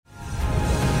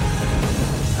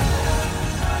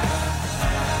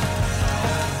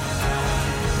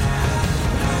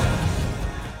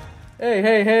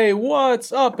Hey,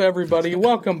 what's up, everybody?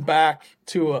 Welcome back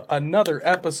to another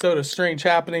episode of Strange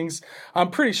Happenings.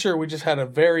 I'm pretty sure we just had a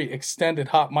very extended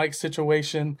hot mic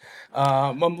situation.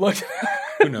 I'm looking.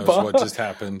 Who knows what just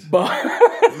happened?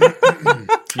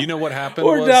 You know what happened?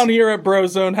 We're down here at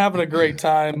Brozone having a great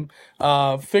time,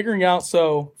 figuring out.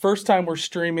 So, first time we're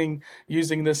streaming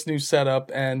using this new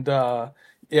setup, and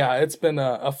yeah, it's been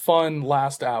a fun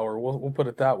last hour. We'll put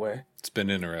it that way. It's been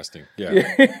interesting.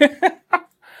 Yeah.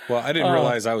 Well, I didn't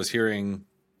realize I was hearing,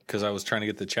 because I was trying to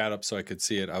get the chat up so I could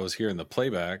see it. I was hearing the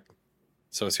playback.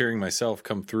 So I was hearing myself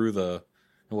come through the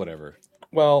whatever.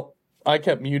 Well, I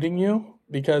kept muting you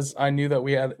because I knew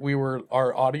that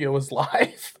our audio was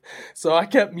live. So I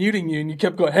kept muting you and you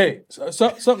kept going, hey,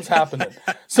 something's happening.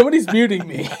 Somebody's muting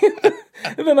me.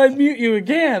 And then I'd mute you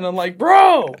again. I'm like,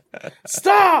 bro,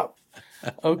 stop.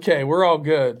 Okay, we're all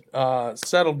good.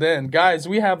 Settled in. Guys,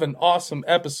 we have an awesome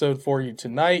episode for you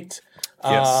tonight.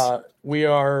 Yes.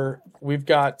 We've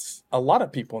got a lot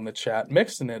of people in the chat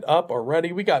mixing it up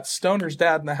already. We got Stoner's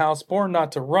dad in the house, Born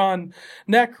Not to Run,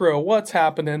 Necro, what's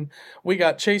happening? We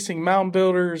got Chasing Mound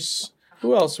Builders.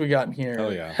 Who else we got in here? Oh,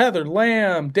 yeah. Heather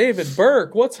Lamb, David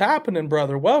Burke, what's happening,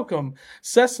 brother? Welcome.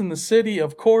 Cess in the City,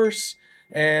 of course,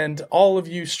 and all of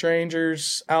you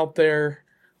strangers out there.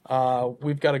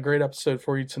 We've got a great episode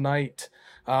for you tonight.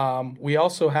 We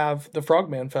also have the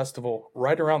Frogman Festival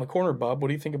right around the corner, Bub. What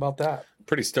do you think about that?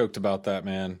 Pretty stoked about that,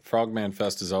 man. Frogman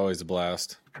Fest is always a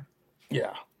blast.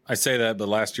 Yeah. I say that, but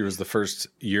last year was the first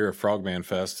year of Frogman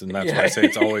Fest, and that's why I say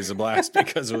it's always a blast,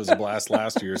 because it was a blast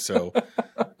last year. So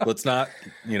let's not,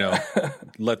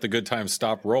 let the good times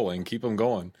stop rolling. Keep them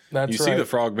going. That's You see the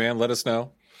Frogman, let us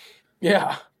know.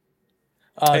 Yeah.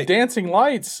 Hey. Dancing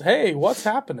Lights. Hey, what's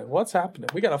happening?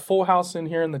 We got a full house in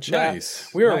here in the chat. Nice.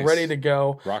 We are ready to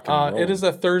go. Rock and roll. It is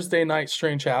a Thursday night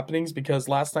Strange Happenings because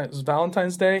last night was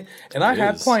Valentine's Day and I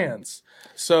had plans.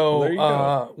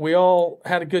 So we all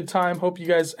had a good time. Hope you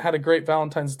guys had a great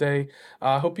Valentine's Day.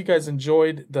 Hope you guys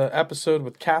enjoyed the episode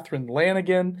with Catherine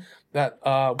Lanigan that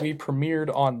we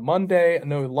premiered on Monday. I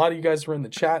know a lot of you guys were in the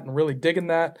chat and really digging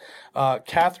that.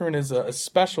 Catherine is a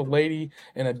special lady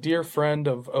and a dear friend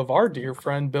of our dear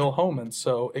friend Bill Homan.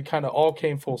 So it kind of all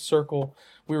came full circle.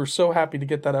 We were so happy to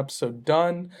get that episode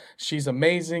done. She's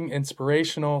amazing,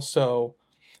 inspirational. So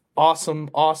awesome.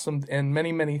 And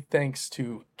many thanks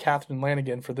to Catherine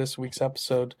Lanigan for this week's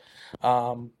episode.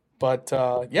 Frogman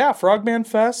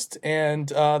Fest and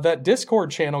that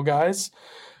Discord channel, guys.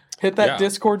 Hit that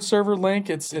Discord server link.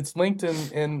 It's linked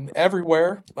in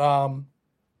everywhere.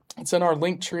 It's in our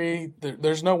link tree.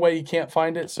 There's no way you can't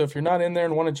find it. So if you're not in there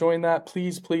and want to join that,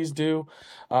 please do.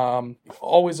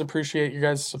 Always appreciate you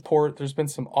guys' support. There's been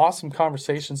some awesome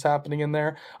conversations happening in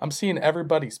there. I'm seeing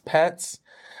everybody's pets.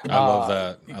 I love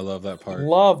that. I love that part.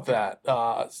 Love that.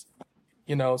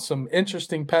 Some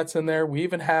interesting pets in there. We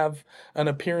even have an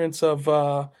appearance of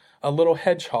a little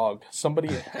hedgehog. Somebody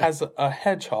has a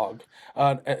hedgehog.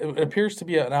 It appears to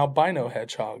be an albino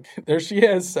hedgehog. There she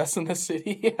is, Cess in the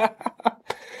City.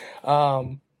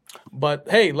 But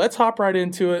hey, let's hop right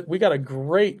into it. We got a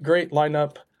great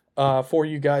lineup for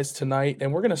you guys tonight,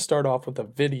 and we're going to start off with a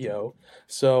video.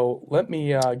 So let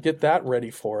me get that ready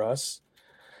for us,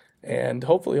 and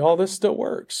hopefully all this still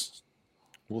works.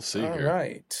 We'll see. All here.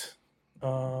 right.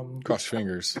 Cross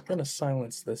fingers. I'm going to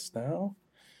silence this now.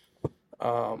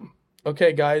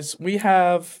 Okay, guys, we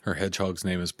have... Her hedgehog's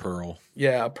name is Pearl.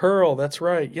 Yeah, Pearl, that's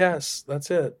right. Yes, that's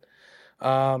it.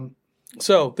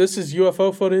 So this is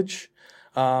UFO footage.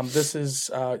 This is,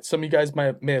 some of you guys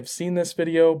may have seen this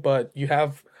video, but you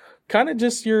have kind of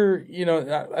just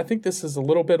I think this is a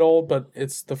little bit old, but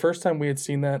it's the first time we had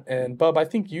seen that. And Bub, I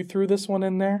think you threw this one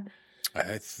in there.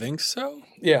 I think so.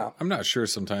 Yeah. I'm not sure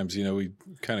sometimes, we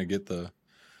kind of get the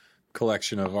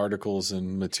collection of articles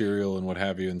and material and what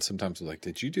have you, and sometimes we're like,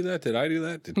 did you do that? Did I do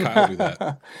that? Did Kyle do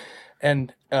that?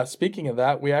 And speaking of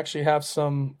that, we actually have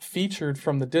some featured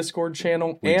from the Discord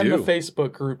channel the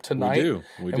Facebook group tonight.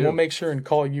 We do. We'll make sure and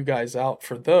call you guys out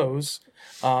for those.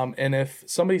 And if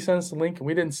somebody sends the link and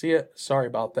we didn't see it, sorry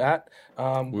about that.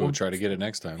 We'll try to get it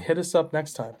next time. Hit us up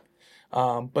next time.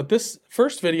 But this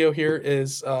first video here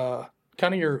is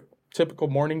kind of your typical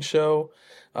morning show,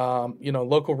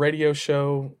 local radio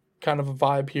show kind of a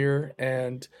vibe here.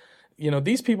 And,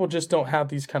 these people just don't have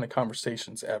these kind of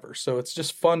conversations ever. So it's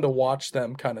just fun to watch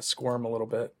them kind of squirm a little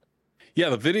bit. Yeah,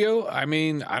 the video, I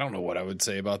don't know what I would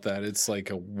say about that. It's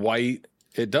like a white,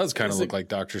 it does kind of look like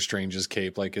Doctor Strange's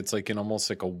cape. Like it's like in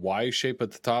almost like a Y shape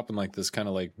at the top and like this kind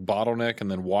of like bottleneck, and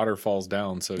then water falls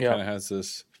down. So it kind of has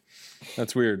this,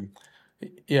 that's weird.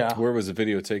 Yeah. Where was the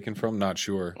video taken from? Not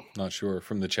sure.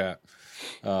 From the chat.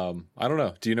 I don't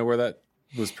know. Do you know where that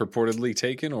was purportedly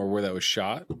taken or where that was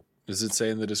shot? Does it say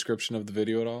in the description of the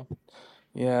video at all?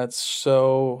 Yeah, it's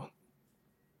so...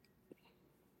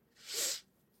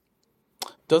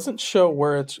 Doesn't show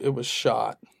where it was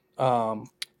shot.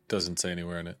 Doesn't say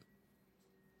anywhere in it.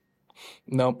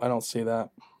 Nope, I don't see that.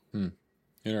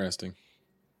 Interesting.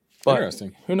 But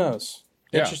Interesting. Who knows?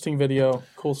 Yeah. Interesting video.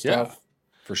 Cool stuff. Yeah,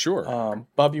 for sure.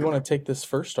 Bob, you want to take this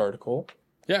first article?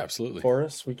 Yeah, absolutely. For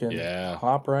us? We can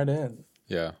hop right in.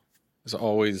 Yeah. There's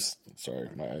always... Sorry,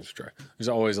 my eyes are dry. There's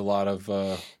always a lot of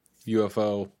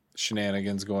UFO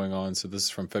shenanigans going on. So this is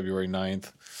from February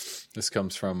 9th. This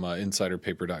comes from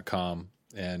insiderpaper.com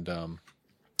and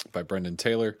by Brendan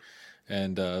Taylor.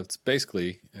 And it's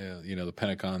basically, the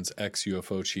Pentagon's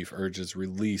ex-UFO chief urges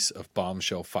release of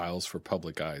bombshell files for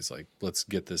public eyes. Like, let's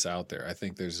get this out there. I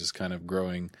think there's this kind of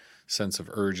growing sense of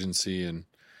urgency and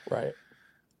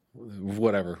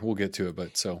whatever. We'll get to it.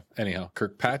 But so anyhow,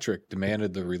 Kirkpatrick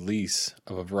demanded the release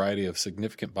of a variety of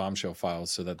significant bombshell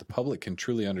files so that the public can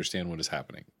truly understand what is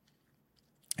happening.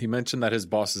 He mentioned that his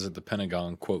bosses at the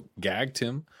Pentagon, quote, gagged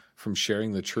him from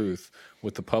sharing the truth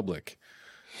with the public.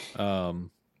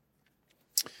 On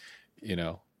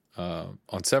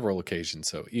several occasions.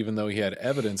 So even though he had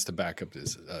evidence to back up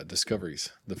his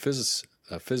discoveries, the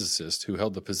physicist who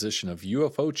held the position of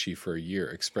UFO chief for a year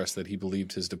expressed that he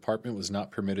believed his department was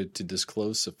not permitted to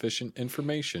disclose sufficient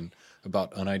information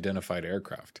about unidentified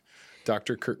aircraft.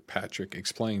 Dr. Kirkpatrick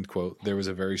explained, quote, there was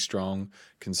a very strong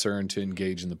concern to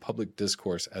engage in the public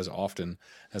discourse as often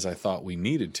as I thought we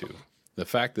needed to. The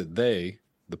fact that the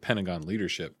Pentagon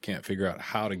leadership, can't figure out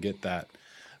how to get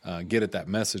at that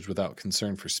message without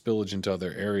concern for spillage into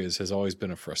other areas has always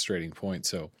been a frustrating point.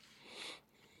 So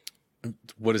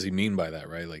what does he mean by that,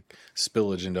 right? Like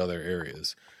spillage into other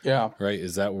areas. Yeah. Right?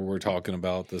 Is that what we're talking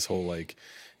about? This whole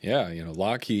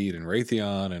Lockheed and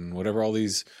Raytheon and whatever, all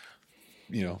these,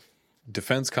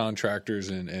 defense contractors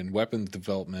and weapons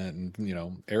development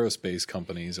and, aerospace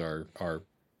companies are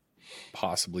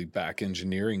possibly back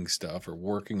engineering stuff or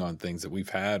working on things that we've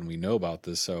had and we know about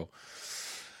this. So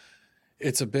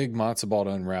it's a big matzo ball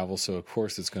to unravel, so of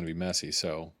course it's going to be messy.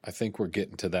 So I think we're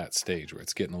getting to that stage where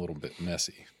it's getting a little bit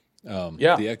messy.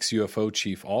 The ex-UFO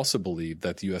chief also believed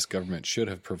that the U.S. government should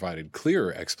have provided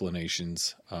clearer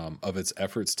explanations of its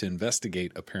efforts to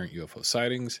investigate apparent UFO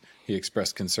sightings. He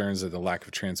expressed concerns that the lack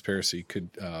of transparency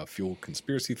could fuel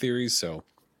conspiracy theories. So,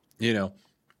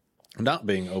 not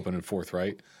being open and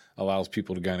forthright allows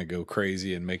people to kind of go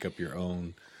crazy and make up your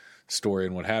own story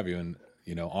and what have you. And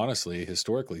honestly,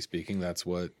 historically speaking, that's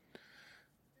what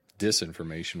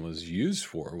disinformation was used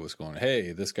for, was going,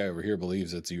 hey, this guy over here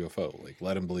believes it's UFO. Like,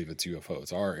 let him believe it's UFO.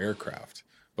 It's our aircraft,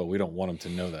 but we don't want him to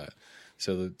know that.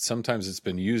 So that sometimes it's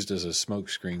been used as a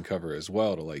smokescreen cover as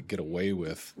well to get away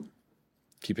with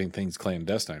keeping things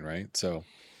clandestine, right? So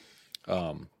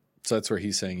that's where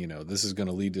he's saying, this is going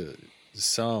to lead to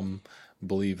some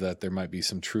believe that there might be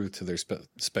some truth to their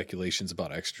speculations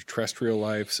about extraterrestrial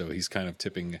life. So he's kind of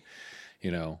tipping,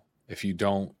 if you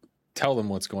don't tell them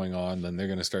what's going on, then they're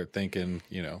going to start thinking,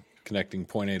 connecting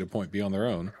point A to point B on their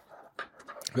own.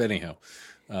 But anyhow,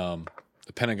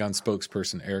 the Pentagon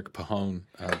spokesperson Eric Pahone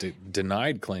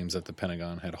denied claims that the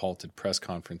Pentagon had halted press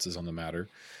conferences on the matter.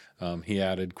 He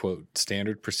added, quote,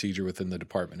 standard procedure within the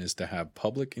department is to have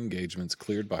public engagements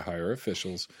cleared by higher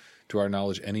officials. To our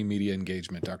knowledge, any media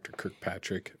engagement Dr.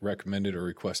 Kirkpatrick recommended or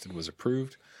requested was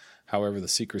approved. However, the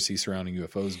secrecy surrounding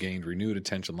UFOs gained renewed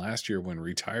attention last year when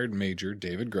retired Major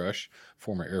David Grush,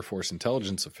 former Air Force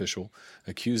intelligence official,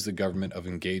 accused the government of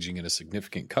engaging in a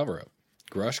significant cover-up.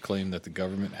 Grush claimed that the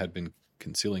government had been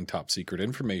concealing top-secret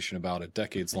information about a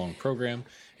decades-long program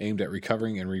aimed at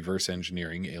recovering and reverse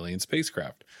engineering alien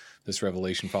spacecraft. This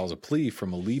revelation follows a plea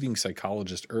from a leading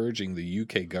psychologist urging the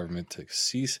UK government to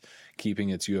cease keeping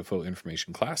its UFO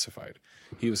information classified.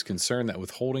 He was concerned that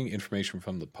withholding information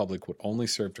from the public would only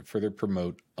serve to further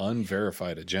promote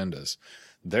unverified agendas.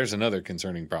 There's another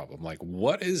concerning problem. Like,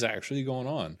 what is actually going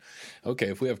on? Okay,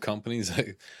 if we have companies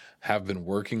that have been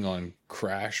working on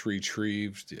crash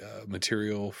retrieved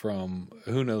material from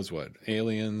who knows what,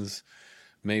 aliens,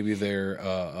 maybe they're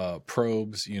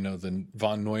probes, the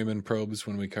von Neumann probes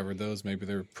when we covered those, maybe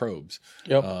they're probes.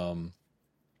 Yep.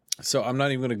 So I'm not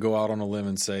even going to go out on a limb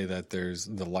and say that there's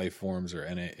the life forms or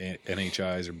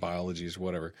NHIs or biologies or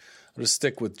whatever. I'll just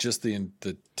stick with just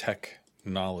the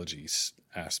technologies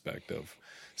aspect of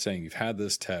saying you've had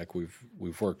this tech, we've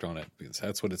worked on it, because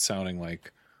that's what it's sounding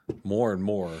like more and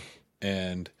more.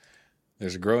 And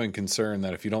there's a growing concern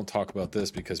that if you don't talk about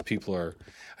this, because people are,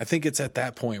 I think it's at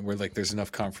that point where there's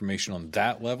enough confirmation on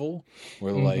that level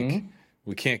where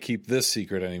we can't keep this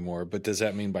secret anymore. But does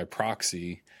that mean by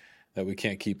proxy that we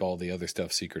can't keep all the other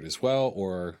stuff secret as well,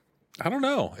 or I don't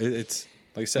know. It's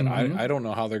like I said, I don't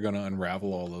know how they're going to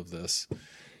unravel all of this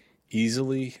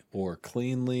easily or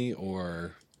cleanly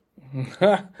or.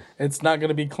 It's not going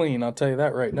to be clean. I'll tell you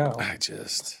that right now.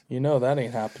 That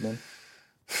ain't happening.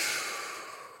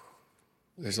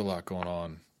 There's a lot going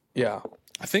on. Yeah.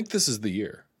 I think this is the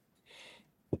year.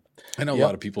 I know a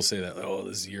lot of people say that, oh,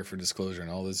 this is the year for disclosure and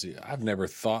all this. I've never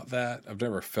thought that. I've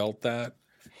never felt that.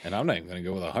 And I'm not even going to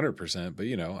go with 100%,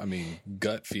 but,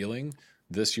 gut feeling,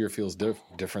 this year feels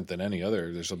different than any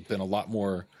other. There's been a lot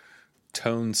more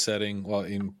tone setting,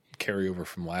 in carryover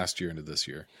from last year into this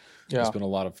year. Yeah. There's been a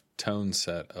lot of tone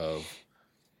set of,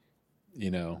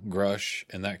 Grush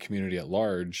and that community at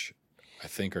large, I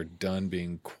think, are done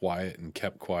being quiet and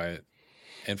kept quiet.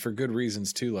 And for good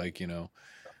reasons, too,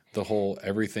 the whole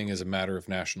everything is a matter of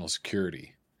national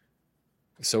security.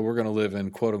 So we're going to live in,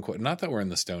 quote unquote, not that we're in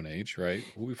the Stone Age, right?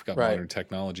 We've got modern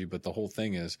technology, but the whole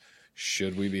thing is,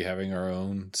 should we be having our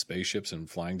own spaceships and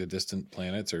flying to distant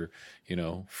planets or,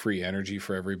 free energy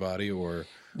for everybody or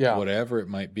whatever it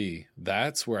might be?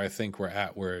 That's where I think we're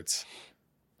at, where it's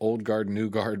old guard, new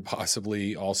guard,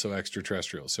 possibly also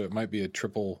extraterrestrial. So it might be a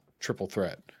triple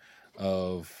threat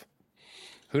of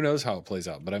who knows how it plays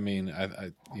out. But we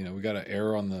got to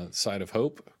err on the side of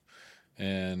hope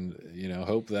and,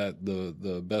 hope that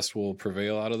the best will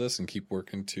prevail out of this and keep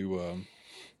working to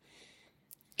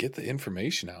get the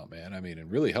information out, man.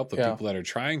 And really help the people that are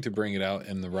trying to bring it out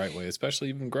in the right way, especially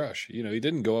even Grush. He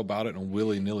didn't go about it in a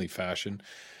willy-nilly fashion.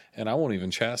 And I won't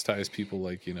even chastise people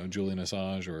like, Julian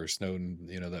Assange or Snowden,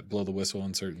 that blow the whistle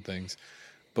on certain things.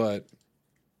 But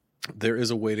there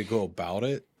is a way to go about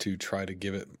it to try to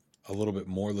give it a little bit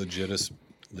more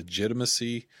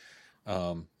legitimacy.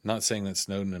 Not saying that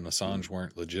Snowden and Assange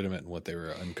weren't legitimate in what they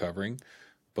were uncovering,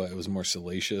 but it was more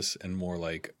salacious and more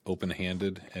like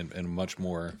open-handed and much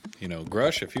more,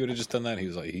 Grush, if he would have just done that, he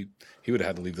was like, he would have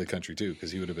had to leave the country too,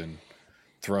 because he would have been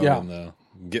thrown in the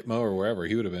Gitmo or wherever.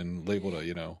 He would have been labeled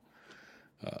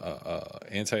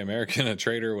anti-American, a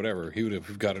traitor, whatever. He would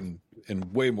have gotten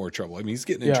in way more trouble. He's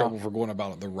getting in trouble for going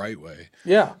about it the right way.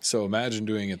 Yeah. So imagine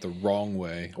doing it the wrong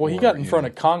way. Well, he got in front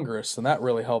of Congress, and that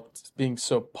really helped being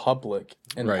so public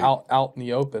and out in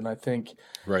the open. I think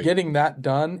getting that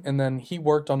done, and then he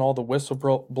worked on all the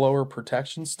whistleblower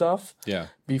protection stuff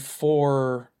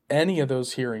before any of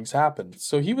those hearings happened.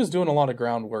 So he was doing a lot of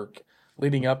groundwork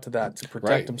leading up to that to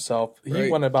protect himself. He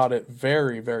went about it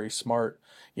very, very smart.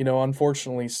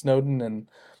 Unfortunately, Snowden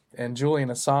and Julian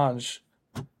Assange,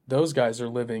 those guys are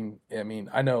living.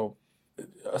 I know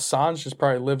Assange is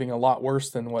probably living a lot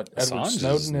worse than what Edward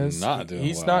Snowden is.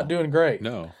 He's not doing great.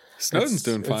 No, Snowden's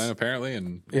doing fine apparently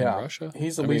in Russia.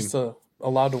 He's at least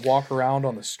allowed to walk around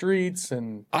on the streets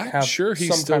and I'm sure he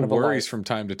still worries from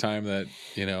time to time that,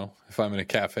 if I'm in a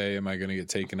cafe, am I going to get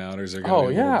taken out or is there going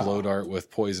to be a little blow dart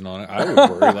with poison on it? I would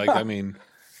worry.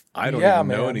 I don't even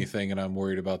know anything, and I'm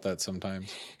worried about that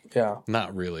sometimes. Yeah.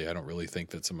 Not really. I don't really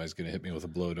think that somebody's going to hit me with a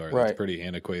blow dart. That's pretty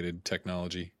antiquated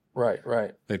technology. Right.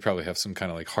 They'd probably have some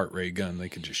kind of heart rate gun. They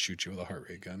could just shoot you with a heart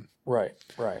rate gun. Right.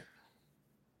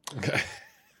 Okay.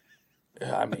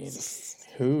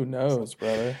 Who knows,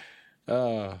 brother?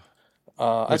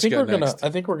 I think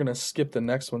we're gonna skip the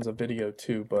next one's a video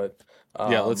too, but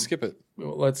let's skip it.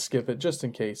 Let's skip it just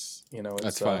in case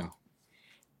that's fine.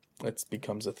 It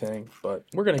becomes a thing, but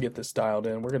we're gonna get this dialed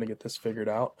in. We're gonna get this figured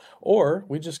out, or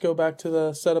we just go back to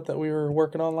the setup that we were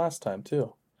working on last time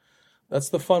too. That's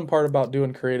the fun part about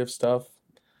doing creative stuff.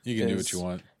 You can do what you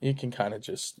want. You can kind of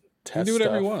just test. You can do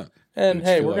whatever you want. And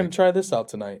hey, we're gonna try this out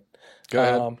tonight. Go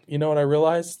ahead. You know what I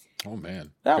realized? Oh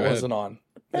man, that wasn't on.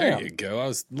 Bam. There you go. I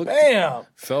was looking. Bam.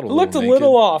 Felt it looked a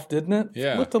little off, didn't it?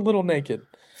 Yeah. Looked a little naked.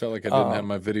 Felt like I didn't have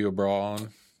my video bra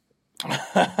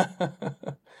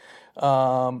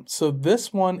on. So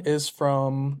this one is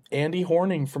from Andy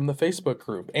Horning from the Facebook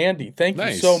group. Andy, thank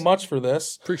you so much for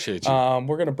this. Appreciate you.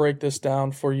 We're going to break this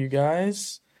down for you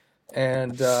guys.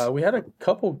 And we had a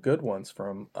couple good ones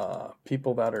from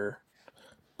people that are,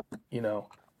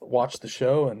 watch the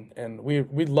show. And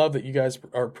we love that you guys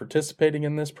are participating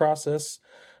in this process.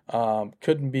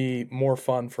 Couldn't be more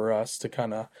fun for us to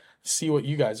kind of see what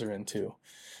you guys are into.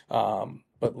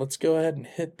 But let's go ahead and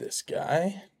hit this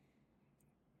guy.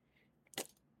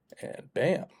 And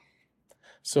bam.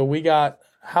 So we got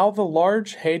how the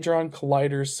Large Hadron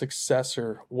Collider's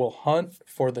successor will hunt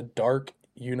for the dark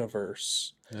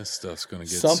universe. This stuff's going to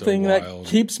get something so wild. That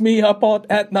keeps me up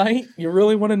at night. You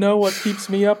really want to know what keeps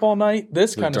me up all night?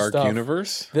 This kind of stuff. The dark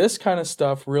universe? This kind of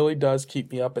stuff really does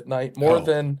keep me up at night more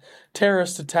than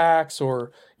terrorist attacks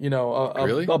or,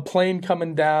 a plane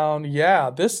coming down. Yeah,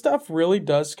 this stuff really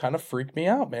does kind of freak me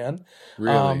out, man.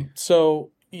 Really?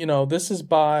 This is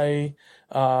by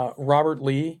Robert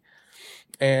Lee.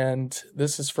 And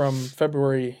this is from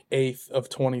February 8th of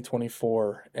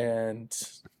 2024. And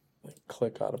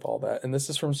click out of all that. And this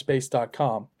is from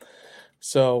space.com.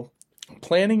 So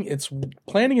planning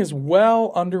is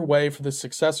well underway for the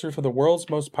successor for the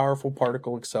world's most powerful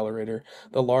particle accelerator,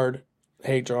 the Large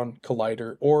Hadron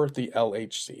Collider, or the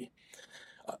LHC.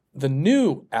 The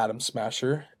new atom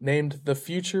smasher, named the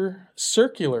Future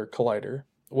Circular Collider,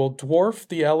 will dwarf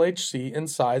the LHC in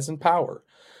size and power.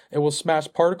 It will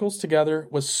smash particles together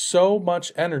with so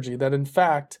much energy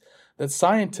that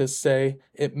scientists say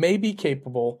it may be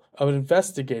capable of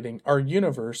investigating our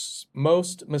universe's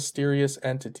most mysterious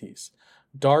entities,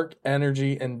 dark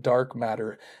energy and dark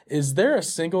matter. Is there a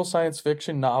single science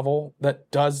fiction novel that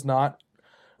does not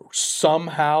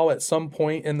somehow at some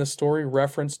point in the story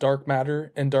reference dark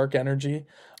matter and dark energy?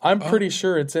 I'm pretty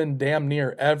sure it's in damn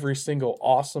near every single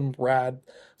awesome, rad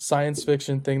science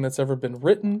fiction thing that's ever been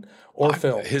written or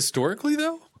filmed. Historically,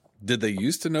 though? Did they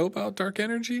used to know about dark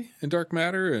energy and dark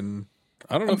matter? And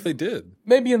I don't know if they did.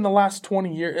 Maybe in the last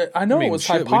 20 years. I know it was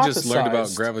hypothesized. We just learned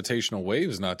about gravitational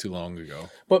waves not too long ago.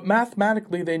 But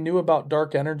mathematically, they knew about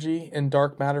dark energy and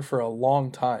dark matter for a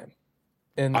long time.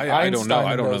 And I don't know.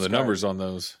 I don't know the numbers on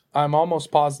those. I'm almost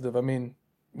positive. I mean,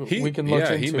 we can look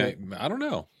into it. I don't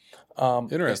know.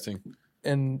 Interesting.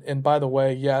 And by the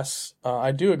way, yes,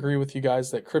 I do agree with you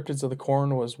guys that Cryptids of the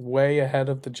Corn was way ahead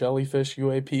of the jellyfish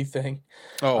UAP thing.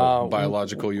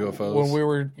 Biological UFOs. When we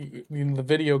were in the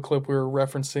video clip we were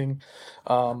referencing,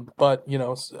 but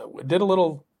did a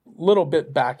little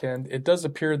bit back end. It does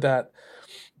appear that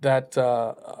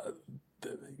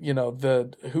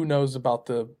who knows about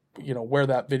the where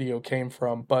that video came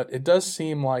from, but it does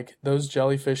seem like those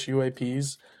jellyfish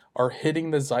UAPs are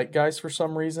hitting the zeitgeist for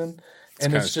some reason.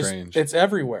 And it's just strange. It's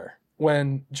everywhere.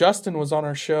 When Justin was on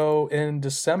our show in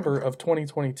December of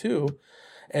 2022,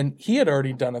 and he had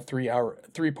already done a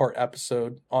 3-part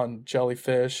episode on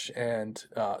jellyfish and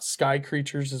sky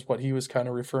creatures is what he was kind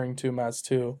of referring to them as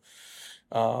too.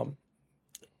 But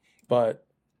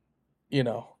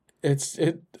it's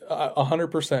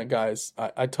 100%, guys.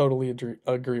 I totally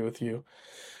agree with you.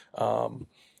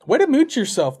 Way to mute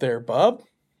yourself there, Bub.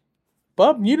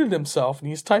 Bub muted himself and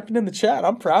he's typing in the chat.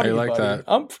 I'm proud of you, buddy. That.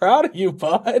 I'm proud of you,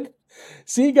 bud.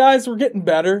 See, guys, we're getting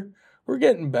better. We're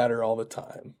getting better all the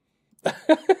time.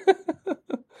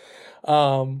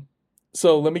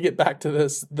 So let me get back to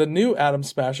this. The new atom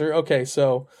smasher. Okay,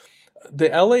 so the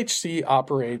LHC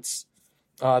operates.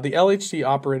 The LHC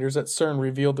operators at CERN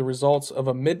revealed the results of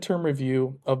a midterm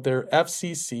review of their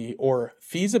FCC, or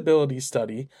feasibility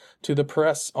study, to the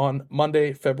press on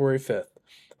Monday, February 5th.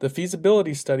 The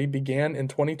feasibility study began in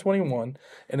 2021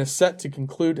 and is set to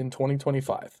conclude in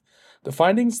 2025. The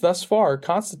findings thus far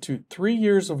constitute 3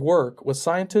 years of work with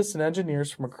scientists and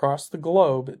engineers from across the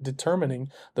globe determining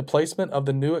the placement of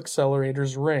the new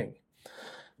accelerator's ring.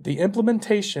 The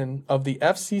implementation of the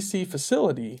FCC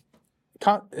facility,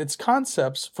 its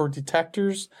concepts for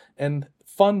detectors and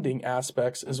funding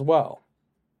aspects as well.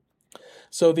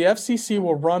 So the FCC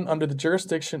will run under the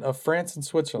jurisdiction of France and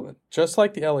Switzerland, just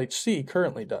like the LHC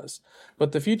currently does.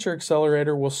 But the future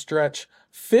accelerator will stretch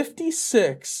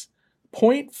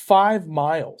 56.5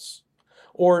 miles,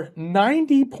 or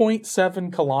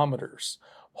 90.7 kilometers.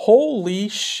 Holy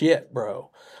shit, bro.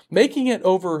 Making it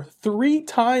over 3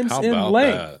 times in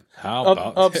length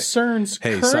of CERN's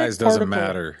current size doesn't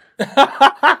matter.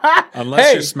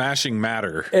 Unless you're smashing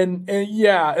matter. And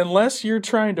yeah, unless you're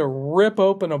trying to rip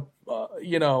open a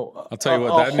I'll tell you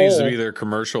what, that needs to be their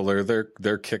commercial, their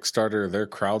Kickstarter, their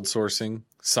crowdsourcing.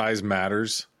 Size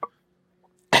matters.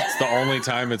 It's the only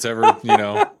time it's ever,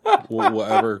 will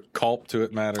ever culp to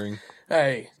it mattering.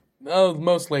 Hey,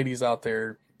 most ladies out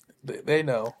there, they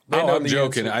know. They know I'm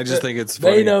joking. I just think it's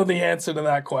funny. They know the answer to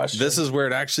that question. This is where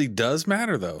it actually does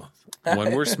matter, though.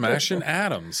 When we're smashing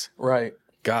atoms. Right.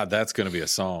 God, that's going to be a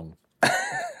song.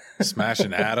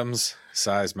 Smashing atoms,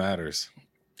 size matters.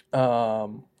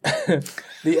 The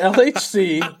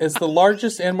LHC is the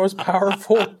largest and most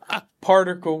powerful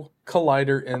particle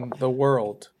collider in the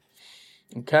world.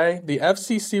 Okay? The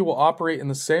FCC will operate in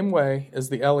the same way as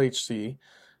the LHC,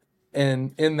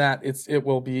 and in that it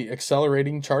will be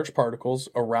accelerating charged particles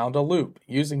around a loop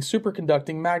using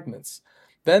superconducting magnets,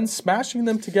 then smashing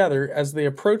them together as they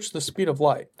approach the speed of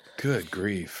light. Good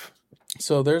grief.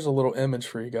 So there's a little image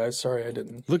for you guys. Sorry, I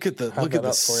didn't. Look at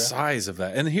the size of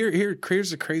that. And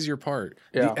here's the crazier part.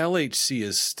 Yeah. The LHC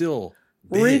is still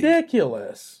big,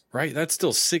 ridiculous. right? That's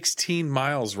still 16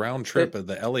 miles round trip of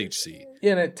the LHC.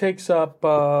 And it takes up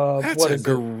that's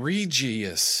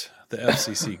egregious. The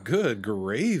FCC, good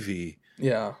gravy.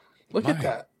 Yeah, look at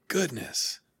that.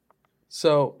 Goodness.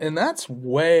 So, and that's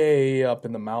way up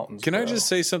in the mountains. Can I just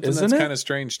say something that's kind of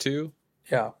strange too?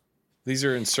 Yeah. These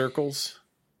are in circles.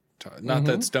 Not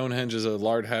that Stonehenge is a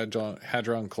Large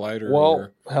Hadron Collider. Well,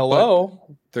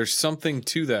 hello. There's something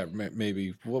to that.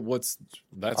 Maybe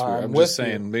that's weird. I'm just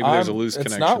saying. Maybe there's a loose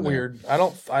connection. It's not weird. I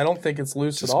don't think it's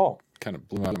loose at all. Kind of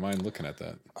blew my mind looking at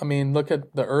that. I mean, look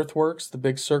at the earthworks, the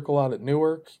big circle out at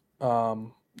Newark.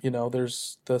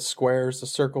 There's the squares, the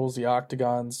circles, the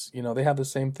octagons. They have the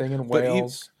same thing in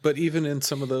Wales. But even in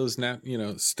some of those,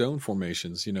 stone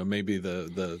formations, maybe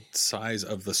the size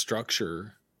of the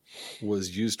structure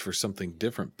was used for something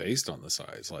different based on the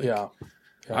size. Yeah.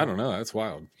 I don't know. That's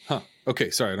wild. Huh.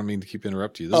 Okay. Sorry. I don't mean to keep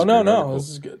interrupting you. No. This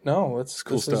is good. No, it's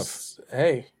cool stuff.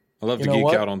 Hey. I love to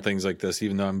geek out on things like this,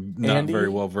 even though I'm not very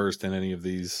well versed in any of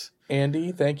these.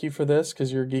 Andy, thank you for this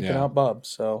because you're geeking out Bub.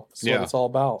 So that's what it's all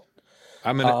about.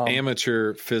 I'm an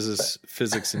amateur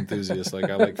physics enthusiast.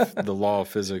 Like I like the law of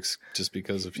physics just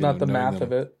because of not the math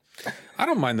of it. I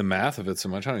don't mind the math of it so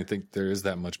much. I don't even think there is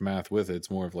that much math with it.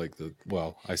 It's more of like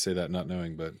I say that not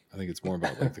knowing, but I think it's more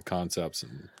about like the concepts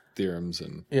and theorems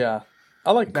and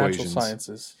I like equations. Natural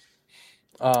sciences.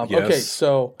 Okay,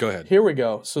 so go ahead. Here we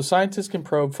go. So scientists can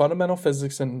probe fundamental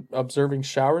physics in observing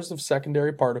showers of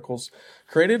secondary particles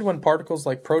created when particles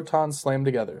like protons slam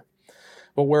together.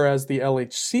 But whereas the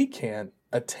LHC can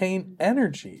attain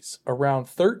energies around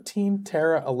 13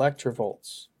 tera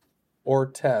electrovolts, or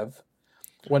TeV,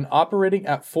 when operating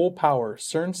at full power,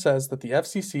 CERN says that the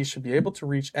FCC should be able to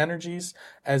reach energies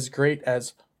as great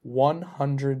as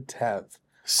 100 TeV.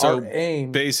 So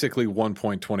basically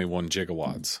 1.21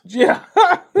 gigawatts. Yeah.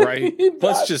 Right?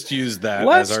 Let's just use that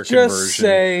as our conversion. Let's just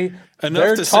say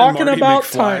they're talking about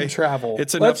time travel.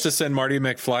 It's enough to send Marty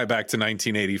McFly back to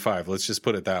 1985. Let's just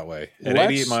put it that way. At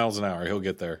 88 miles an hour, he'll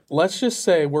get there. Let's just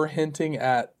say we're hinting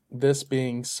at this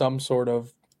being some sort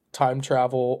of time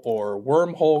travel or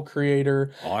wormhole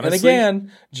creator. Honestly, and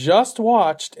again, just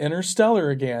watched Interstellar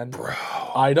again. Bro.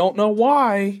 I don't know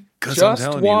why.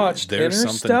 Just watched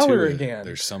Interstellar again.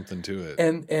 There's something to it.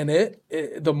 And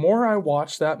it the more I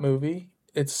watch that movie,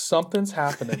 something's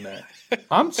happening there.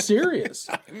 I'm serious.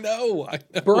 I know.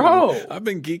 Bro. I've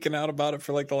been geeking out about it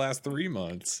for like the last 3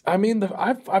 months. I mean,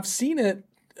 I've seen it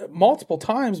multiple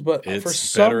times, but it's for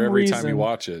some better every reason, time you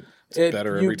watch it. It's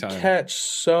better every time. You catch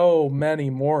so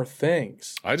many more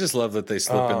things. I just love that they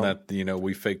slip in that,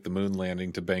 we faked the moon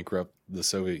landing to bankrupt the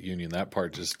Soviet Union. That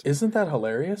part just... Isn't that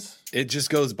hilarious? It just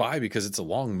goes by because it's a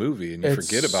long movie and you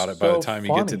forget about it by the time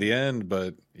you get to the end.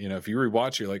 But, if you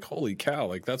rewatch, you're like, holy cow,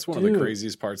 like that's one of the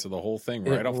craziest parts of the whole thing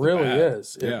right off the bat. It really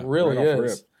is. It really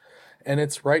is. And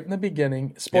it's right in the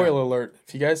beginning. Spoiler alert.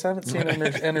 If you guys haven't seen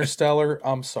Interstellar,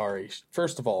 I'm sorry.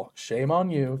 First of all, shame on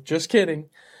you. Just kidding.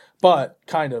 But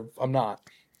kind of, I'm not.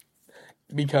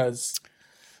 Because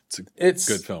it's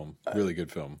a good film. Really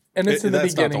good film. And it's in the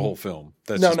beginning. That's not the whole film.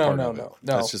 That's just part of it. No.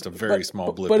 That's just a very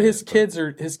small blip. But his kid's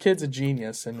a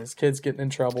genius, and his kid's getting in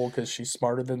trouble because she's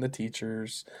smarter than the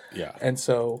teachers. Yeah. And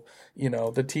so,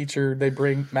 the teacher, they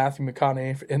bring Matthew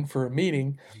McConaughey in for a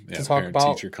meeting to talk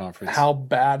about how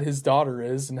bad his daughter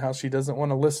is and how she doesn't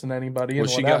want to listen to anybody. Well,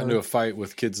 she got into a fight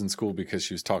with kids in school because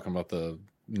she was talking about the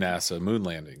NASA moon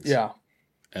landings. Yeah.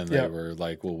 And they were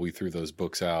like, well, we threw those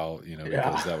books out,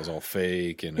 because that was all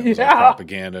fake and it was all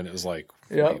propaganda. And it was like,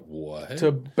 wait, what?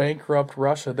 To bankrupt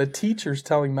Russia. The teacher's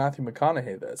telling Matthew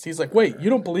McConaughey this. He's like, wait, you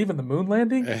don't believe in the moon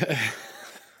landing?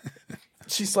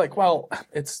 She's like, well,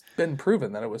 it's been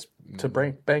proven that it was to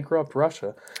bankrupt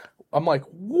Russia. I'm like,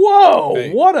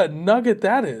 whoa, what a nugget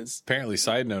that is. Apparently,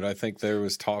 side note, I think there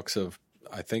was talks of,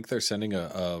 I think they're sending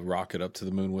a rocket up to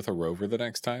the moon with a rover the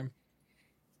next time.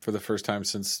 For the first time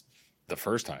since... The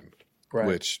first time,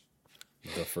 which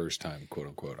the first time, quote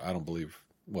unquote, I don't believe.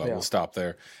 Well, we'll stop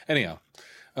there. Anyhow,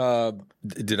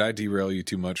 did I derail you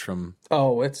too much from?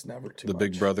 Oh, it's never too much. The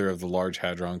big brother of the Large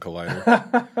Hadron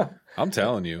Collider. I'm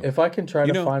telling you, if I can try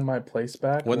to find my place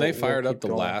back, when they fired up the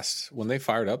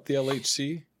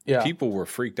LHC, people were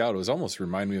freaked out. It was almost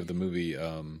reminded me of the movie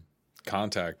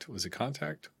Contact. Was it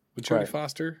Contact with Jodie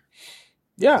Foster?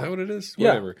 Yeah. Is that what it is? Yeah.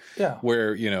 Whatever. Yeah.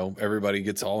 Where, everybody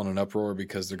gets all in an uproar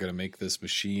because they're going to make this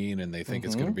machine and they think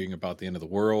it's going to bring about the end of the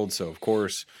world. So, of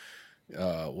course,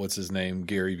 what's his name?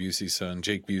 Gary Busey's son,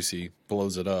 Jake Busey,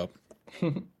 blows it up.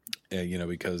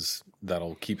 because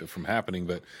that'll keep it from happening.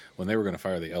 But when they were going to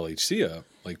fire the LHC up,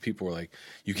 like people were like,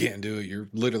 you can't do it. You're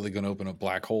literally going to open up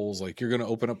black holes. Like you're going to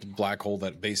open up a black hole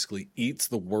that basically eats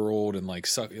the world and like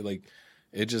suck. Like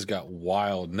it just got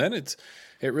wild. And then it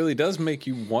really does make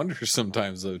you wonder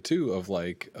sometimes though too, of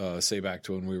like, say back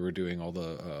to when we were doing all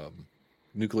the,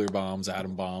 nuclear bombs,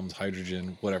 atom bombs,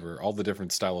 hydrogen, whatever, all the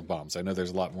different style of bombs. I know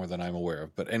there's a lot more than I'm aware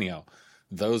of, but anyhow,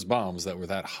 those bombs that were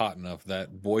that hot enough,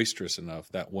 that boisterous enough,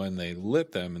 that when they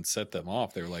lit them and set them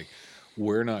off, they were like,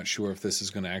 we're not sure if this is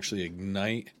going to actually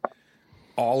ignite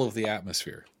all of the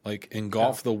atmosphere, like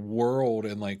engulf the world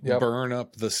and like burn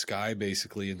up the sky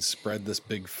basically and spread this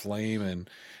big flame. And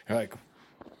you're like,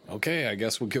 okay, I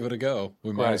guess we'll give it a go.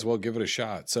 We might as well give it a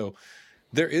shot. So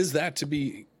there is that to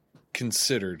be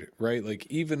considered, right? Like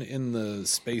even in the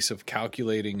space of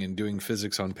calculating and doing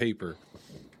physics on paper,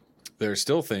 there are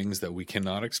still things that we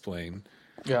cannot explain.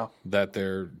 Yeah. That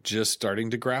they're just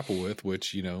starting to grapple with,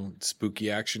 which,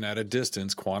 spooky action at a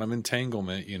distance, quantum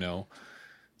entanglement,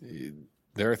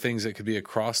 there are things that could be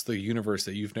across the universe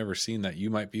that you've never seen that you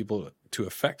might be able to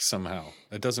affect somehow.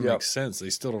 That doesn't make sense. They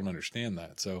still don't understand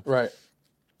that. So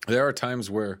there are times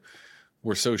where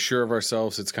we're so sure of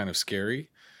ourselves, it's kind of scary.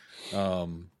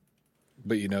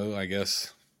 But I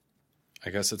guess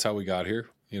that's how we got here.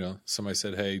 Somebody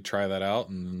said, hey, try that out.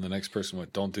 And the next person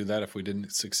went, don't do that if we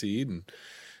didn't succeed. And,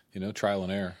 trial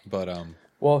and error. But,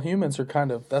 well, humans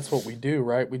are that's what we do,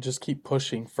 right? We just keep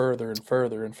pushing further and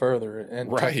further and further.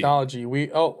 And technology, we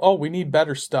need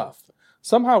better stuff.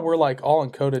 Somehow we're like all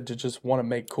encoded to just want to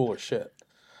make cooler shit.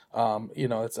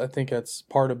 I think it's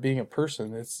part of being a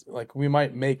person. It's like we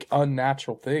might make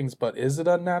unnatural things, but is it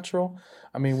unnatural?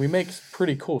 I mean, we make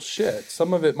pretty cool shit.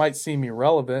 Some of it might seem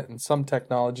irrelevant in some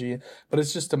technology, but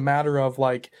it's just a matter of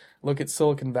like, look at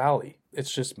Silicon Valley.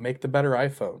 It's just make the better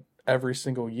iPhone every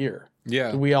single year.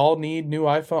 Yeah. Do we all need new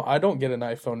iPhone? I don't get an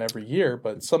iPhone every year,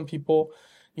 but some people,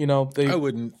 they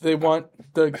want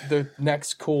the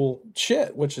next cool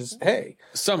shit, which is, hey.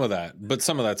 Some of that, but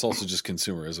some of that's also just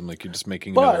consumerism. Like you're just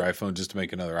making another iPhone just to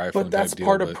make another iPhone. But that's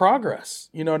part of progress.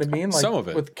 You know what I mean? Like some of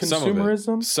it. With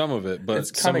consumerism. Some of it, but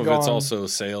some of it's also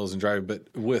sales and driving. But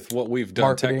with what we've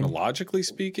done technologically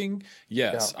speaking,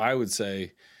 yes, I would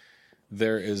say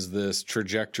there is this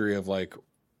trajectory of like,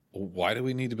 why do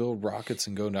we need to build rockets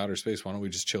and go into outer space? Why don't we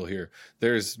just chill here?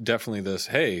 There's definitely this,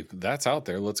 hey, that's out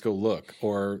there. Let's go look.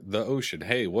 Or the ocean.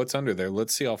 Hey, what's under there?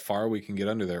 Let's see how far we can get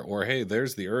under there. Or, hey,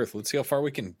 there's the earth. Let's see how far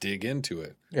we can dig into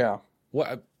it. Yeah.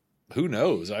 What? Who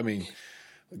knows? I mean,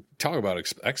 talk about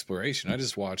exploration. I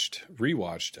just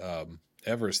rewatched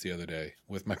Everest the other day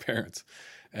with my parents.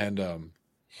 And,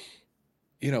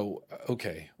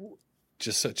 okay,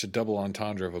 just such a double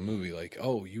entendre of a movie. Like,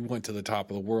 oh, you went to the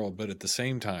top of the world, but at the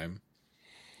same time,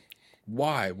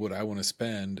 why would I want to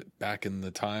spend back in the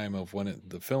time of when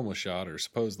the film was shot, or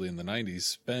supposedly in the 90s,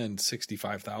 spend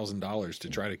 $65,000 to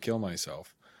try to kill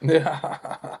myself?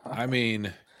 Yeah. I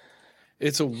mean,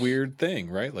 it's a weird thing,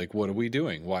 right? Like, what are we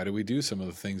doing? Why do we do some of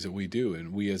the things that we do?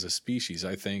 And we as a species,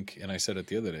 I think, and I said it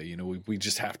the other day, we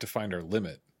just have to find our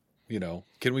limit.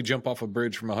 Can we jump off a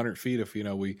bridge from 100 feet if,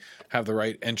 we have the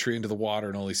right entry into the water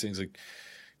and all these things? Like,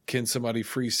 can somebody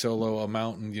free solo a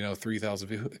mountain, 3,000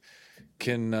 feet?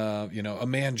 Can, a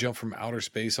man jump from outer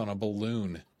space on a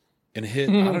balloon and hit,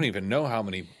 I don't even know how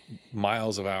many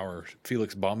miles of hour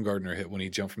Felix Baumgartner hit when he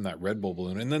jumped from that Red Bull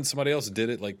balloon. And then somebody else did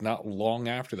it like not long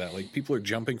after that. Like people are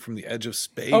jumping from the edge of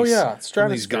space. Oh yeah. From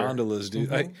these gondolas, dude.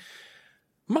 Mm-hmm.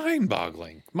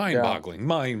 Mind-boggling.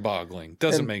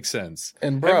 Doesn't make sense.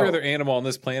 And bro, every other animal on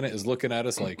this planet is looking at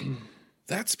us like,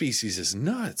 that species is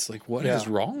nuts. Like, what is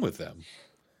wrong with them?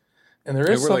 And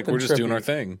there is something we're just doing our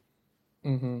thing.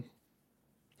 Mm-hmm.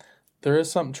 There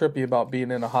is something trippy about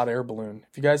being in a hot air balloon.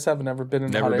 If you guys haven't ever been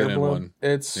in a hot air balloon,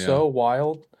 it's so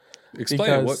wild.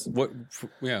 Explain it.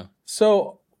 Yeah.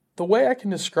 So the way I can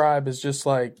describe is just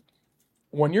like,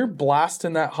 when you're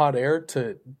blasting that hot air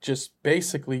to just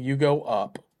basically you go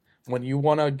up. When you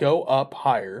want to go up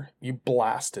higher, you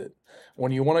blast it.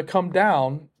 When you want to come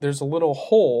down, there's a little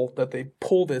hole that they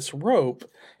pull this rope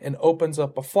and opens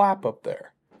up a flap up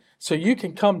there. So you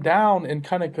can come down and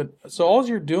so all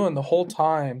you're doing the whole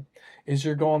time is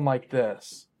you're going like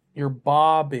this. You're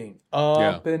bobbing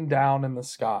up and down in the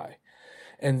sky.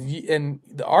 And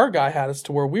our guy had us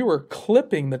to where we were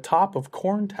clipping the top of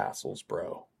corn tassels,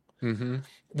 bro. Mm-hmm.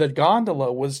 The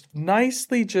gondola was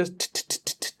nicely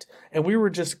and we were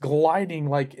just gliding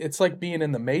like it's like being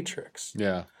in the Matrix.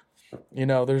 Yeah.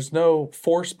 There's no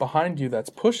force behind you that's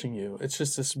pushing you. It's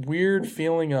just this weird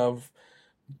feeling of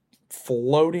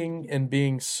floating and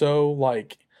being so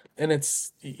and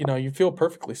it's, you feel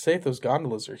perfectly safe. Those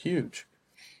gondolas are huge.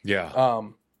 Yeah.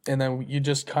 and then you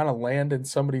just kind of land in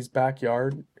somebody's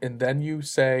backyard, and then you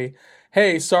say,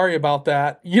 hey, sorry about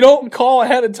that. You don't call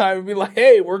ahead of time and be like,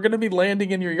 hey, we're going to be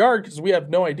landing in your yard because we have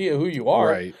no idea who you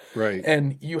are. Right.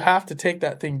 And you have to take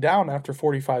that thing down after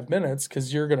 45 minutes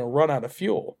because you're going to run out of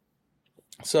fuel.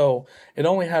 So it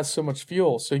only has so much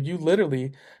fuel. So you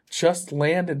literally just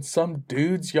land in some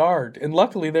dude's yard. And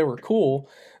luckily they were cool.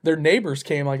 Their neighbors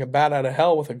came like a bat out of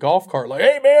hell with a golf cart. Like,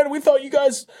 hey, man, we thought you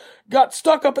guys got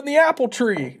stuck up in the apple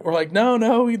tree. We're like,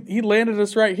 no, he landed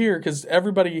us right here because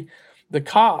everybody, the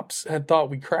cops had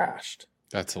thought we crashed.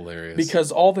 That's hilarious.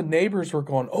 Because all the neighbors were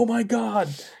going, oh, my God,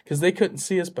 because they couldn't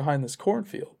see us behind this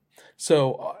cornfield.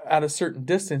 So at a certain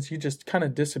distance, you just kind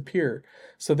of disappear.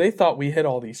 So they thought we hit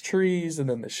all these trees, and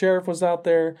then the sheriff was out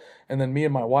there, and then me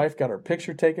and my wife got our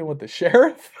picture taken with the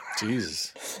sheriff.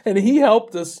 Jesus. And he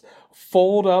helped us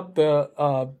fold up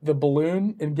the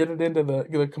balloon and get it into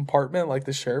the compartment. Like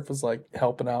the sheriff was like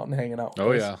helping out and hanging out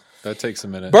with us. us. Yeah, that takes a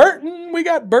minute. Burton, we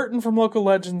got Burton from Local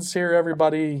Legends here,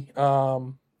 everybody.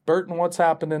 Burton, what's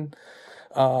happening?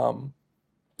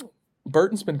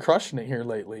 Burton's been crushing it here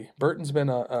lately. Burton's been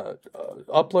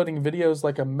uploading videos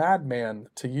like a madman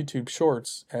to YouTube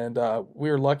Shorts, and we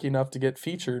were lucky enough to get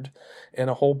featured in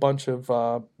a whole bunch of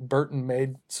Burton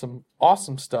made some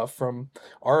awesome stuff from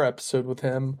our episode with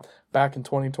him back in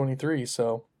 2023.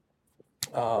 So,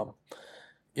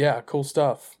 yeah, cool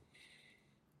stuff.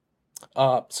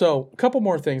 So a couple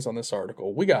more things on this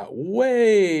article. We got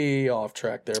way off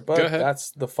track there, but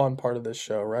that's the fun part of this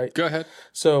show, right? Go ahead.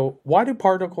 So why do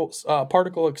particle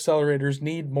accelerators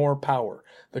need more power?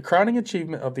 The crowning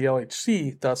achievement of the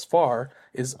LHC thus far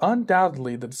is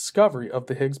undoubtedly the discovery of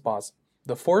the Higgs boson,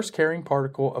 the force-carrying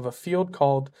particle of a field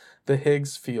called the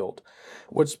Higgs field,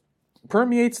 which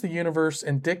permeates the universe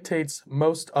and dictates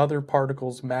most other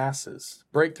particles' masses.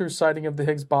 Breakthrough sighting of the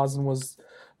Higgs boson was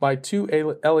by 2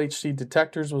 LHC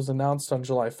detectors was announced on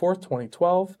July 4th,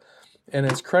 2012, and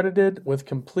is credited with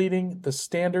completing the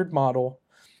standard model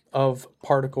of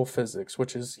particle physics,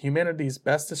 which is humanity's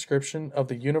best description of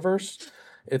the universe,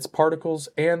 its particles,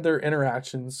 and their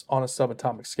interactions on a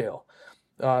subatomic scale.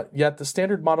 Yet the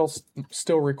standard model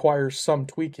still requires some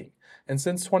tweaking. And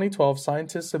since 2012,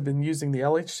 scientists have been using the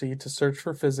LHC to search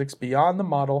for physics beyond the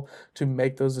model to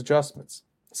make those adjustments.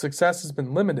 Success has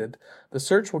been limited. The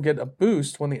search will get a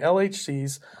boost when the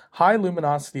LHC's high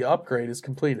luminosity upgrade is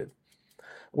completed,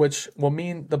 which will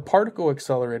mean the particle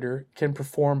accelerator can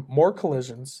perform more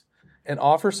collisions and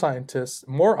offer scientists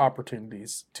more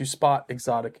opportunities to spot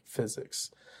exotic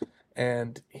physics.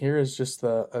 And here is just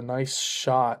a nice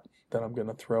shot that I'm going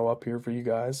to throw up here for you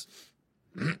guys.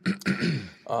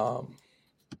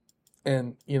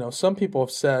 And, you know, some people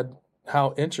have said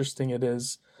how interesting it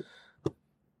is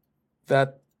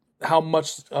that how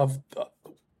much of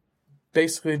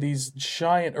basically these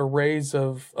giant arrays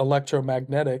of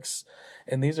electromagnetics,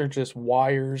 and these are just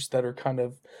wires that are kind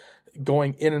of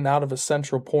going in and out of a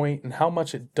central point, and how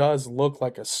much it does look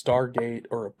like a Stargate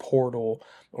or a portal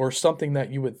or something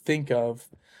that you would think of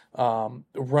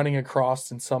running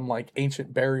across in some like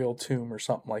ancient burial tomb or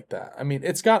something like that. I mean,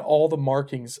 it's got all the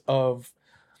markings of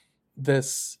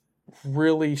this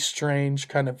really strange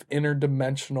kind of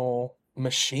interdimensional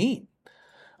machine.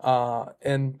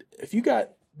 And if you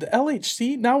got the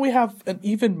LHC, now we have an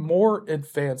even more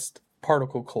advanced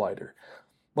particle collider.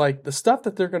 Like the stuff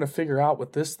that they're going to figure out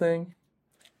with this thing,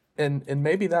 and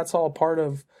maybe that's all part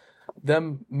of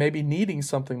them maybe needing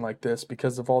something like this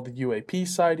because of all the UAP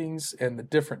sightings and the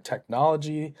different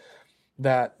technology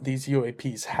that these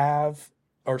UAPs have.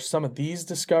 Are some of these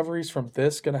discoveries from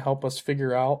this going to help us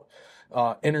figure out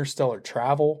interstellar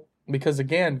travel? Because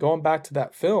again, going back to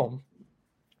that film,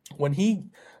 when he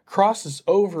crosses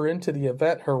over into the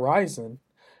event horizon,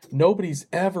 nobody's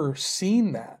ever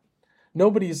seen that.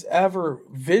 Nobody's ever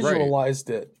visualized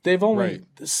it. They've only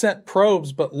sent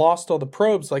probes but lost all the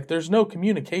probes. Like there's no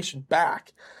communication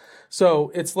back. So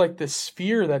it's like this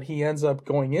sphere that he ends up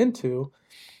going into,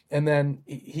 and then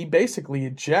he basically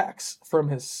ejects from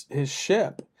his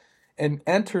ship and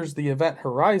enters the event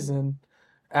horizon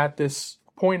at this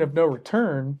point of no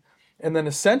return, and then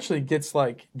essentially gets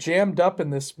like jammed up in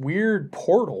this weird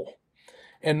portal.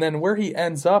 And then where he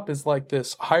ends up is like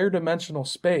this higher dimensional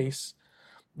space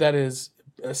that is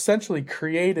essentially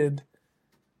created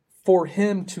for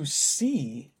him to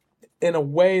see in a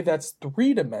way that's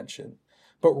 3-dimension.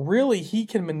 But really he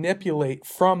can manipulate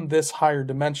from this higher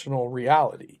dimensional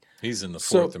reality. He's in the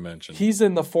fourth dimension. He's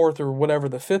in the fourth or whatever,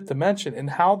 the fifth dimension.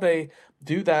 And how they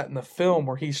do that in the film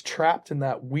where he's trapped in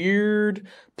that weird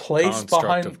place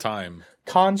construct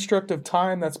of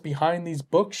time that's behind these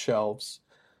bookshelves.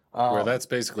 Where that's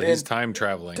basically his time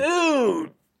traveling.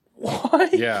 Dude,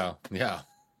 what? Yeah.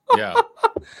 Yeah.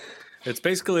 It's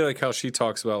basically like how she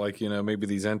talks about, like, maybe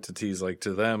these entities, like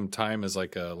to them, time is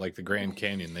like the Grand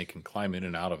Canyon. They can climb in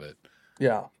and out of it.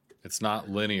 Yeah. It's not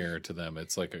linear to them.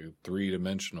 It's like a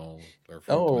 3-dimensional or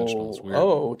 4-dimensional. It's weird.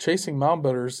 Oh, Chasing Mound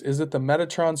Builders. Is it the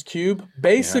Metatron's Cube?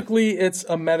 Basically, it's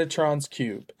a Metatron's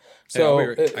Cube.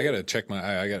 So hey, I got to check my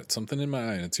eye. I got something in my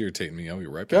eye and it's irritating me. I'll be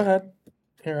right back. Go ahead.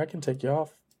 Here, I can take you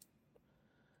off.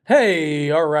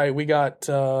 Hey, all right. We got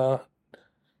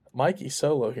Mikey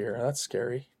solo here. That's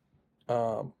scary.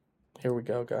 Here we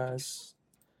go, guys.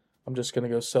 I'm just going to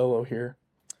go solo here.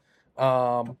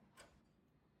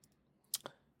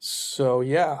 So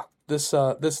yeah, this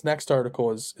next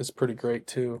article is pretty great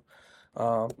too.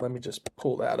 Let me just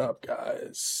pull that up,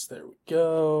 guys. There we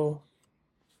go.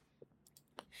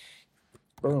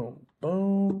 Boom,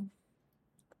 boom.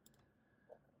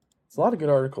 There's a lot of good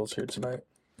articles here tonight.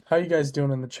 How you guys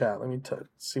doing in the chat? Let me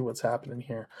see what's happening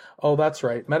here. Oh, that's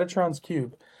right, Metatron's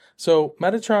Cube. So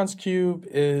Metatron's Cube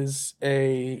is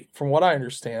from what I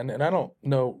understand, and I don't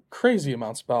know crazy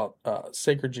amounts about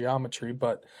sacred geometry,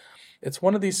 but it's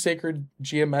one of these sacred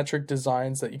geometric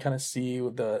designs that you kind of see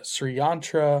with the Sri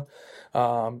Yantra.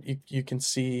 You can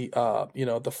see,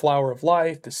 the flower of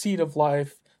life, the seed of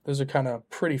life. Those are kind of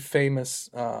pretty famous,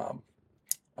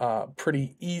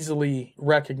 pretty easily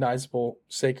recognizable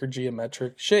sacred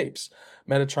geometric shapes.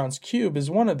 Metatron's Cube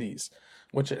is one of these,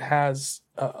 which it has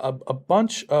a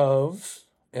bunch of,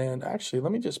 and actually,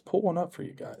 let me just pull one up for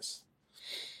you guys.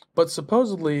 But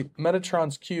supposedly,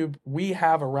 Metatron's Cube we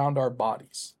have around our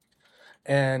bodies.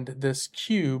 And this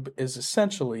cube is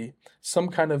essentially some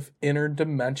kind of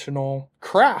interdimensional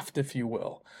craft, if you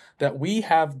will, that we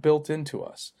have built into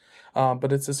us.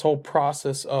 But it's this whole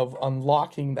process of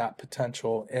unlocking that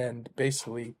potential and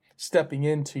basically stepping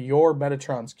into your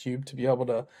Metatron's Cube to be able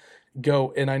to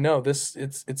go. And I know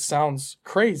it sounds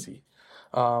crazy,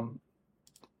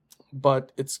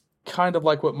 but it's kind of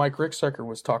like what Mike Ricksecker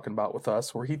was talking about with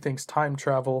us, where he thinks time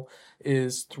travel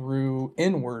is through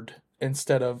inward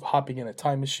instead of hopping in a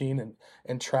time machine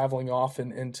and traveling off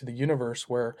into the universe,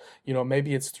 where,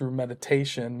 maybe it's through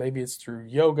meditation, maybe it's through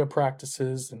yoga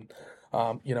practices, and,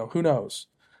 who knows?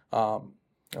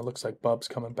 It looks like Bub's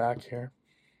coming back here.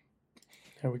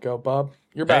 Here we go, Bub.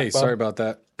 You're back, Bub. Sorry about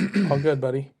that. All good,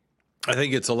 buddy. I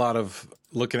think it's a lot of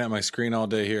looking at my screen all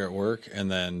day here at work and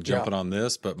then jumping on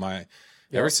this, but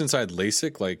ever since I had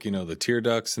LASIK, like, the tear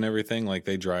ducts and everything, like,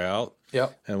 they dry out.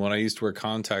 Yep. And when I used to wear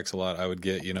contacts a lot, I would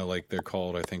get, like, they're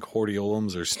called, I think,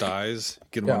 hordeolums or styes.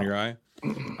 Get them on your eye.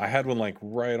 I had one, like,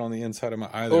 right on the inside of my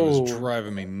eye that was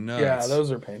driving me nuts. Yeah, those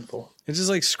are painful. It just,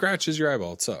 like, scratches your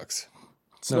eyeball. It sucks.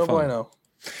 It's no bueno.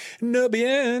 No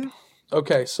bien.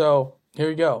 Okay, so here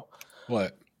you go.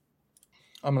 What?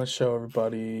 I'm going to show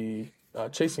everybody.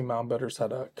 Chasing Mound Builders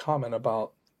had a comment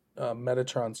about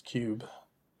Metatron's Cube.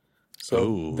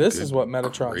 So this is what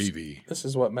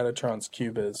Metatron's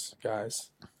Cube is,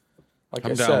 guys. Like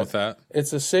I'm down with that.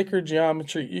 It's a sacred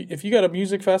geometry. If you go to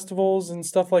music festivals and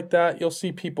stuff like that, you'll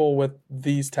see people with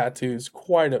these tattoos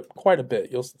quite a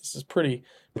bit. This is pretty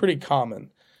common.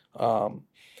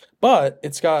 But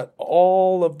it's got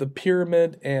all of the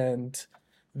pyramid and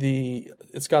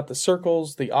it's got the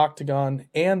circles, the octagon,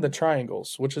 and the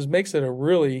triangles, which makes it a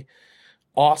really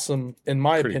awesome, in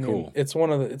my opinion. Cool. It's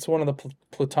one of the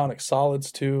platonic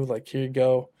solids too. Like, here you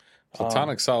go.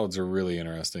 Platonic solids are really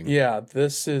interesting. Yeah,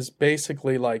 this is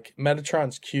basically like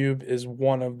Metatron's Cube is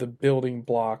one of the building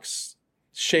blocks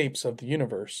shapes of the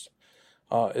universe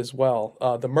as well.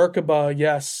 The Merkaba,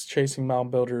 yes, Chasing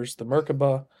Mound Builders, the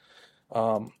Merkaba,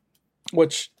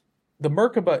 which the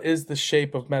Merkaba is the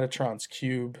shape of Metatron's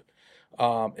Cube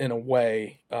in a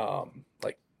way.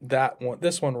 Like that one,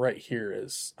 this one right here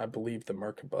is, I believe, the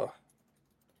Merkaba.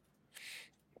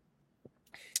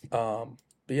 But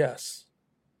yes.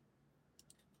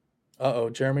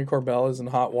 Jeremy Corbell is in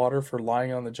hot water for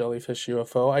lying on the jellyfish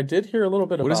UFO. I did hear a little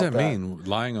bit about that. What does that mean?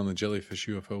 Lying on the jellyfish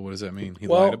UFO? What does that mean? He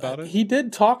lied about it? He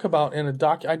did talk about in a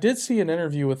doc. I did see an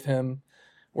interview with him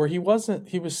where he was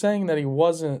saying that he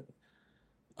wasn't,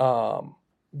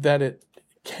 that it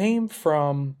came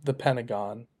from the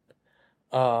Pentagon.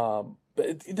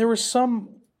 But there was some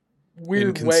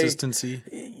weird inconsistency.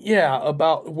 Yeah,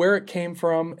 about where it came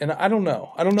from. And I don't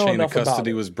know. I don't know enough about it. Chain of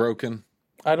custody was broken.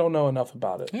 I don't know enough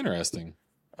about it. Interesting.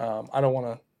 I don't want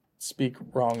to speak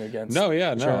wrong against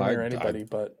Jeremy or anybody,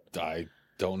 but I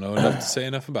don't know enough to say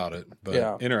enough about it. But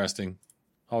yeah. Interesting.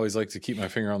 Always like to keep my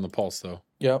finger on the pulse, though.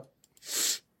 Yep.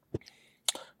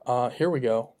 Here we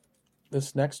go.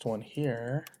 This next one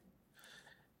here.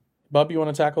 Bub, you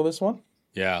want to tackle this one?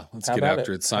 Yeah, let's get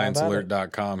after it.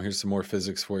 ScienceAlert.com. Here's some more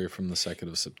physics for you from the 2nd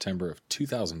of September of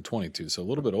 2022. So a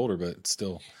little bit older, but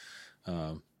still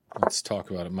Let's talk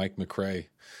about it. Mike McRae,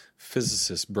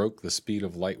 physicist, broke the speed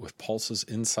of light with pulses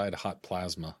inside hot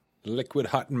plasma. Liquid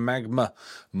hot magma.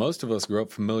 Most of us grew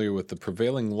up familiar with the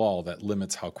prevailing law that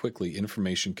limits how quickly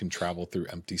information can travel through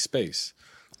empty space.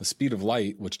 The speed of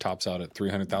light, which tops out at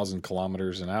 300,000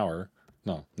 kilometers an hour.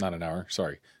 No, not an hour.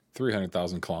 Sorry.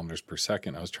 300,000 kilometers per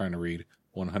second. I was trying to read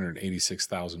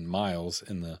 186,000 miles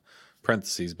in the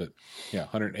parentheses, but yeah,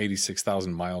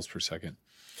 186,000 miles per second.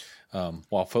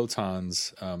 While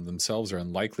photons themselves are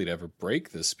unlikely to ever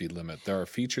break this speed limit, there are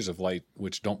features of light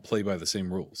which don't play by the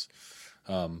same rules.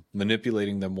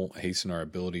 Manipulating them won't hasten our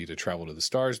ability to travel to the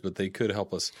stars, but they could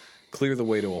help us clear the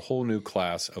way to a whole new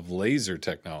class of laser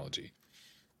technology.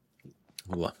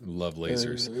 Love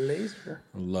lasers.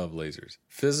 Love lasers.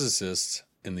 Physicists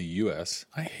in the U.S.,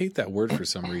 I hate that word for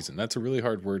some reason. That's a really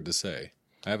hard word to say.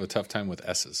 I have a tough time with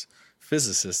S's.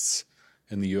 Physicists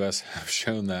in the U.S. have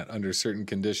shown that under certain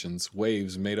conditions,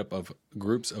 waves made up of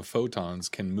groups of photons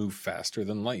can move faster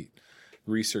than light.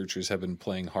 Researchers have been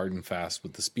playing hard and fast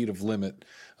with the speed of limit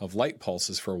of light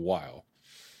pulses for a while,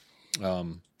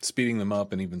 speeding them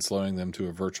up and even slowing them to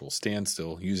a virtual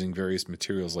standstill using various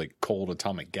materials like cold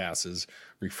atomic gases,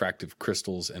 refractive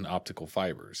crystals, and optical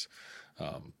fibers.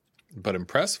 But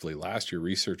impressively, last year,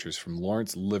 researchers from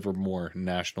Lawrence Livermore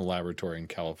National Laboratory in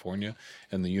California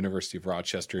and the University of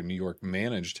Rochester in New York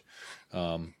managed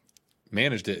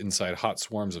it inside hot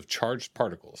swarms of charged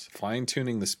particles,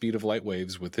 fine-tuning the speed of light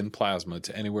waves within plasma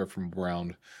to anywhere from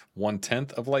around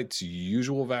 1/10 of light's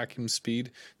usual vacuum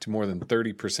speed to more than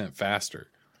 30% faster.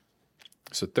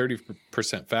 So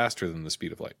 30% faster than the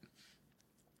speed of light.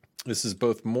 This is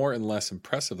both more and less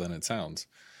impressive than it sounds.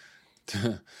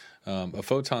 A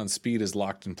photon's speed is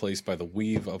locked in place by the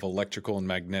weave of electrical and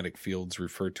magnetic fields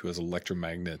referred to as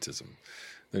electromagnetism.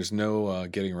 There's no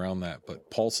getting around that, but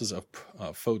pulses of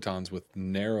photons with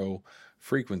narrow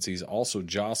frequencies also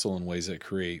jostle in ways that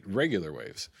create regular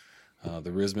waves.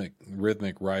 The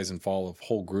rhythmic rise and fall of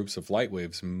whole groups of light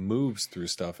waves moves through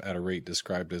stuff at a rate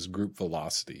described as group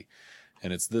velocity.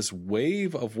 And it's this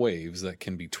wave of waves that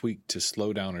can be tweaked to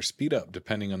slow down or speed up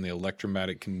depending on the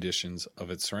electromagnetic conditions of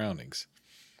its surroundings.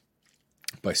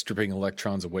 By stripping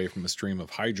electrons away from a stream of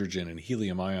hydrogen and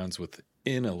helium ions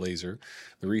within a laser,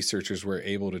 the researchers were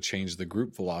able to change the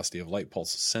group velocity of light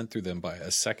pulses sent through them by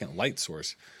a second light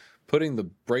source, putting the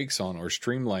brakes on or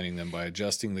streamlining them by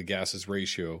adjusting the gases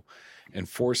ratio and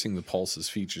forcing the pulse's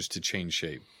features to change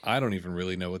shape. I don't even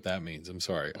really know what that means. I'm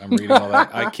sorry. I'm reading all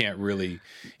that. I can't really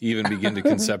even begin to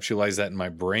conceptualize that in my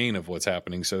brain of what's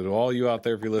happening. So to all you out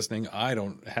there, if you're listening, I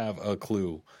don't have a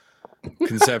clue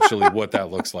conceptually what that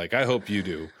looks like. I hope you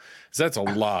do, because that's a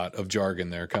lot of jargon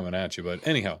there coming at you. But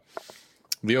anyhow,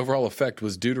 the overall effect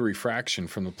was due to refraction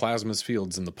from the plasma's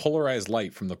fields and the polarized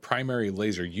light from the primary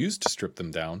laser used to strip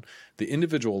them down. The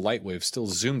individual light waves still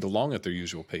zoomed along at their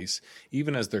usual pace,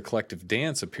 even as their collective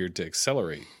dance appeared to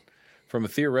accelerate. From a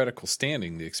theoretical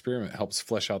standing, the experiment helps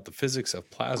flesh out the physics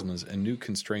of plasmas and new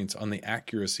constraints on the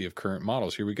accuracy of current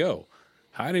models. Here we go.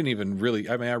 I didn't even really,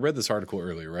 I read this article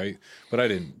earlier, right? But I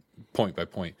didn't point by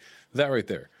point. That right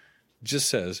there just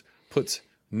says, puts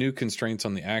new constraints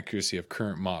on the accuracy of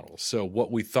current models. So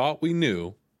what we thought we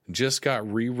knew just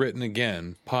got rewritten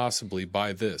again, possibly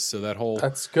by this. So that whole,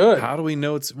 that's good. How do we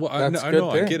know it's, well, I know,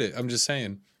 I get it. I'm just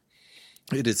saying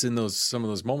it's in some of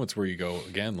those moments where you go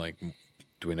again, like,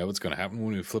 do we know what's going to happen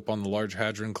when we flip on the Large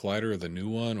Hadron Collider or the new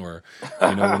one, or,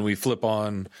 when we flip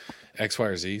on X, Y,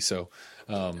 or Z? So,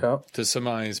 to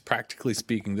summarize, practically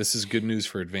speaking, this is good news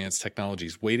for advanced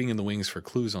technologies, waiting in the wings for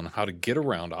clues on how to get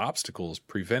around obstacles,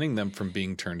 preventing them from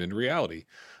being turned into reality.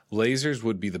 Lasers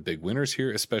would be the big winners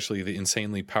here, especially the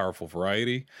insanely powerful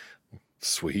variety.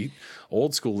 Sweet.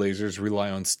 Old school lasers rely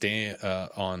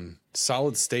on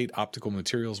solid-state optical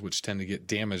materials, which tend to get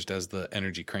damaged as the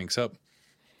energy cranks up.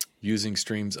 Using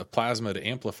streams of plasma to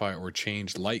amplify or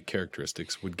change light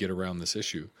characteristics would get around this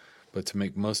issue. But to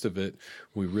make most of it,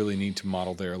 we really need to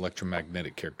model their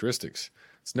electromagnetic characteristics.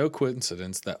 It's no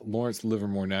coincidence that Lawrence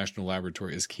Livermore National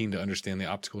Laboratory is keen to understand the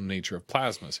optical nature of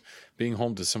plasmas, being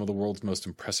home to some of the world's most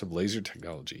impressive laser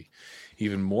technology.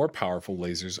 Even more powerful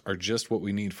lasers are just what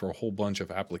we need for a whole bunch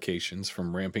of applications,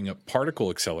 from ramping up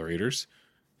particle accelerators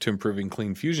to improving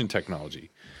clean fusion technology.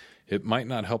 It might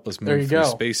not help us move through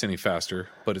space any faster,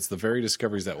 but it's the very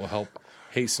discoveries that will help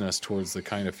hasten us towards the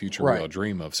kind of future we all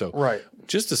dream of. So,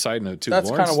 just a side note too. That's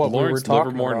kind of what Lawrence we were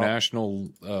talking Livermore about. National,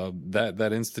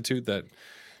 that institute, that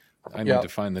I need to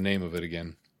find the name of it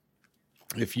again.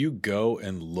 If you go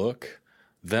and look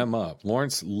them up,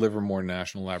 Lawrence Livermore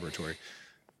National Laboratory,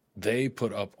 they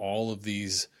put up all of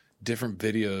these different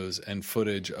videos and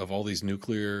footage of all these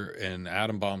nuclear and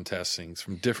atom bomb testings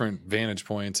from different vantage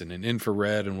points and in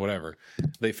infrared and whatever.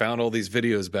 They found all these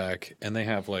videos back, and they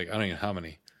have like, I don't even know how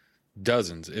many,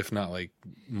 dozens, if not like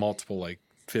multiple, like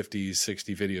 50,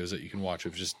 60 videos that you can watch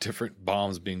of just different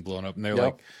bombs being blown up. And they're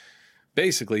like,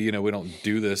 basically, you know, we don't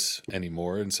do this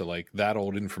anymore. And so like that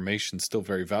old information is still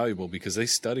very valuable because they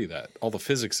study that, all the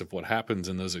physics of what happens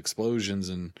in those explosions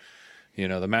and, you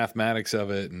know, the mathematics of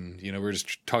it. And, you know, we're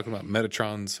just talking about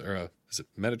Metatrons, or is it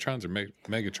Metatrons or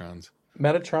Megatrons?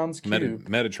 Metatron's cube.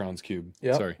 Metatron's cube.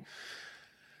 Yep. Sorry.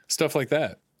 Stuff like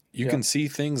that. You can see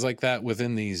things like that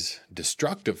within these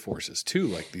destructive forces too,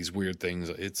 like these weird things.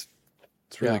 It's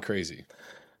really crazy.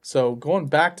 So going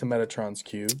back to Metatron's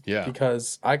cube,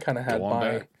 because I kind of had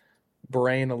my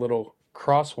brain a little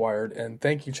crosswired, and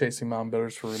thank you, Chasing Mountain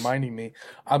Builders, for reminding me.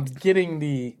 I'm getting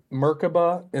the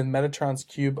Merkaba and Metatron's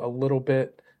cube a little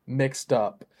bit mixed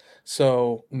up.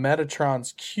 So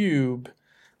Metatron's cube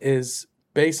is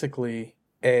basically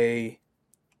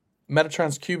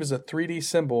Metatron's cube is a 3D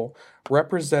symbol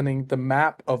representing the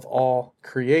map of all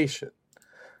creation.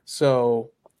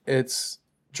 So it's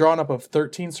drawn up of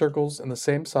 13 circles in the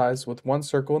same size with one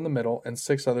circle in the middle and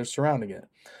 6 others surrounding it.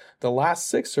 The last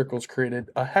 6 circles created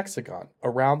a hexagon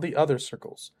around the other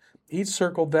circles. Each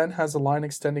circle then has a line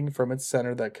extending from its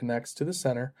center that connects to the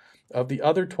center of the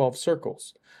other 12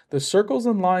 circles. The circles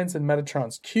and lines in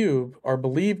Metatron's cube are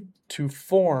believed to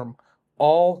form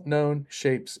all known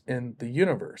shapes in the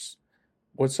universe,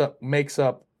 which makes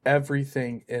up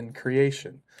everything in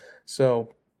creation.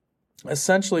 So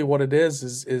essentially what it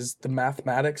is the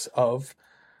mathematics of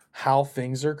how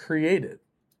things are created.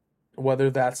 Whether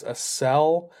that's a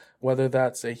cell, whether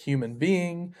that's a human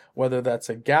being, whether that's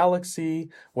a galaxy,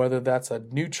 whether that's a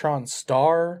neutron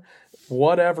star,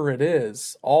 whatever it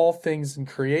is, all things in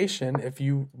creation, if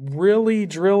you really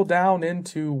drill down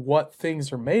into what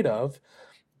things are made of,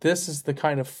 this is the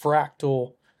kind of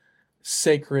fractal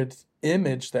sacred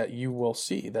image that you will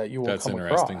see, that you will come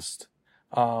across.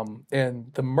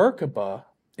 And the Merkaba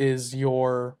is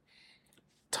your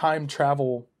time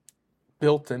travel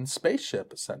built-in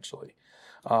spaceship, essentially.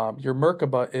 Your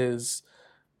Merkaba is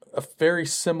very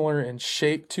similar in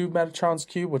shape to Metatron's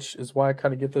cube, which is why I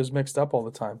kind of get those mixed up all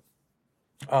the time.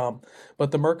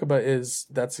 But the Merkaba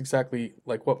that's exactly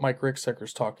like what Mike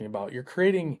Ricksecker talking about. You're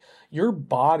creating, your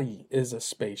body is a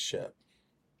spaceship,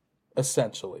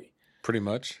 essentially. Pretty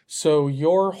much. So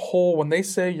when they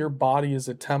say your body is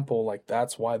a temple, like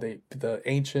that's why the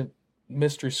ancient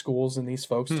mystery schools and these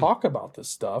folks talk about this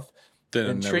stuff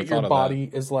and treat your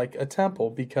body as like a temple,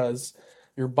 because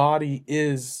your body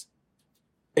is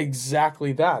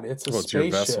exactly that. It's a spaceship.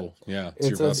 Your vessel. Yeah, it's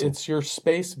your vessel. It's your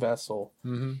space vessel.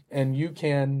 Mm-hmm.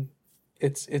 And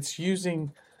it's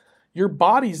using, your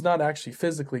body's not actually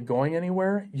physically going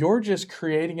anywhere. You're just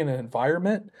creating an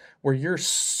environment where your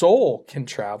soul can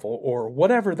travel, or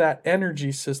whatever that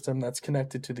energy system that's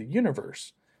connected to the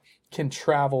universe can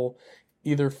travel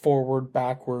either forward,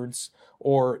 backwards,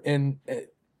 or in,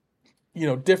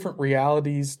 different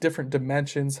realities, different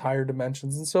dimensions, higher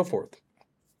dimensions, and so forth.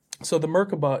 So the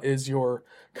Merkaba is your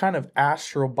kind of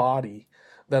astral body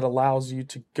that allows you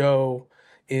to go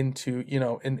into,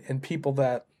 and people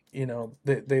that,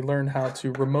 they learn how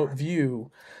to remote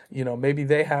view, maybe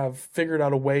they have figured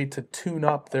out a way to tune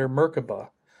up their Merkaba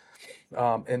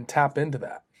and tap into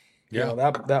that.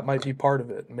 Yeah. That might be part of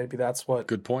it. Maybe that's what.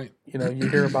 Good point. You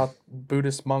hear about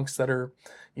Buddhist monks that are,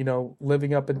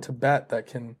 living up in Tibet that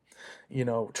can,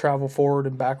 travel forward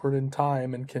and backward in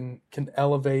time and can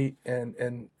elevate and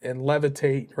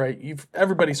levitate, right?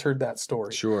 Everybody's heard that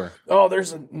story. Sure. Oh,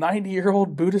 there's a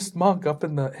 90-year-old Buddhist monk up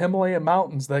in the Himalaya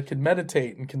mountains that can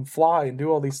meditate and can fly and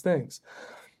do all these things.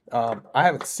 I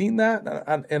haven't seen that,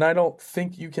 and I don't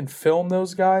think you can film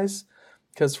those guys,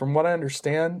 because from what I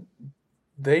understand,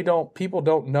 people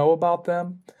don't know about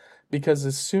them, because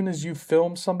as soon as you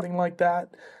film something like that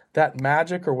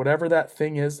magic or whatever that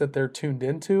thing is that they're tuned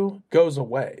into goes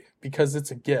away, because it's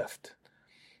a gift.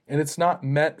 And it's not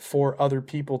meant for other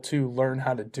people to learn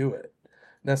how to do it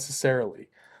necessarily,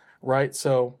 right?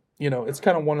 So, it's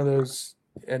kind of one of those,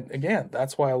 and again,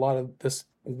 that's why a lot of this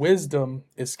wisdom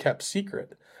is kept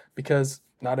secret, because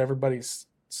not everybody's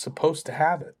supposed to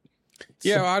have it.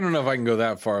 Yeah, I don't know if I can go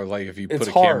that far. Like, if you put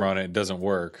a camera on it, it doesn't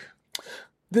work.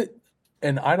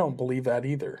 And I don't believe that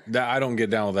either. I don't get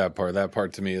down with that part. That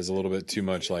part to me is a little bit too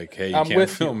much like, hey, you can't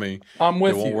film me. I'm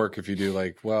with you. It won't work if you do.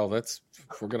 Like, well, we're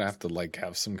going to have to like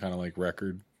have some kind of like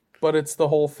record. But it's the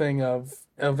whole thing of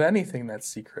anything that's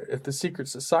secret. If the secret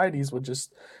societies would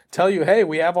just tell you, hey,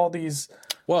 we have all these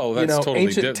Well, that's totally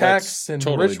ancient texts and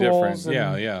totally rituals.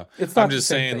 different. Yeah. It's not I'm just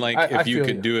saying, thing. like, if you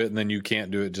could do it and then you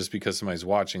can't do it just because somebody's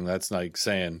watching, that's like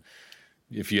saying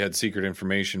if you had secret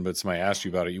information but somebody asked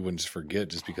you about it, you wouldn't just forget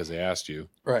just because they asked you.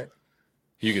 Right.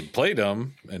 You could play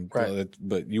dumb,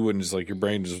 but you wouldn't just, like, your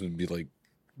brain just would be like,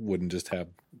 wouldn't just have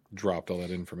dropped all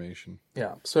that information.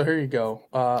 Yeah. So here you go.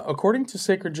 According to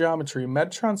Sacred Geometry,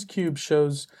 Metatron's cube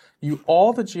shows you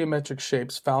all the geometric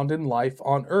shapes found in life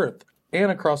on Earth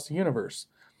and across the universe.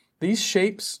 These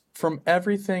shapes from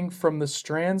everything from the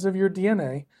strands of your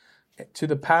DNA to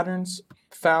the patterns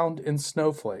found in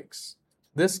snowflakes.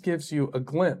 This gives you a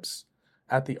glimpse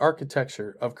at the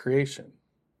architecture of creation,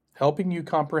 helping you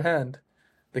comprehend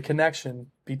the connection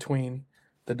between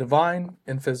the divine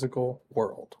and physical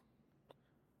world.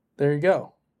 There you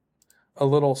go. A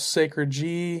little Sacred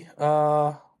G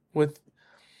with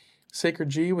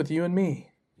you and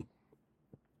me.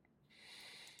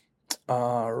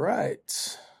 All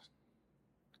right.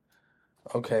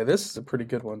 Okay, this is a pretty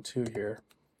good one too here.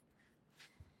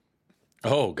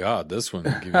 Oh God, this one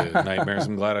will give you nightmares.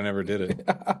 I'm glad I never did it.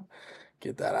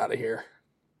 Get that out of here.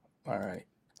 All right.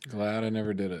 Glad I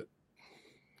never did it.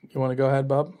 You want to go ahead,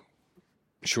 Bub?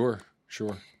 Sure.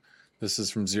 This is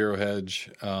from Zero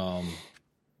Hedge,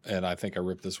 and I think I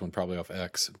ripped this one probably off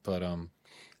X, but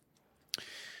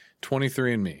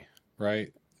 23andMe,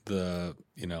 right?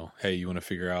 Hey, you want to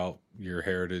figure out your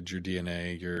heritage, your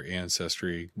DNA, your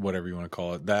ancestry, whatever you want to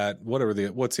call it.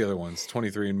 What's the other ones?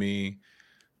 23andMe,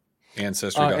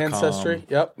 Ancestry.com. Ancestry,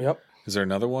 yep. Is there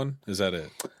another one? Is that it?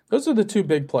 Those are the two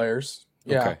big players.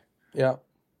 Yeah. Okay. Yeah.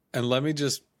 And let me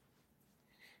just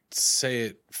say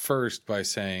it first by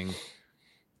saying,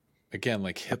 again,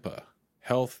 like HIPAA,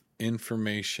 Health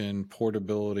Information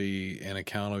Portability and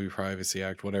Accountability Privacy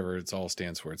Act, whatever it all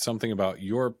stands for. It's something about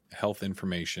your health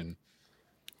information.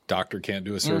 Doctor can't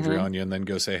do a surgery on you and then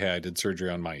go say, hey, I did surgery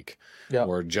on Mike. Yep.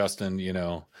 Or Justin,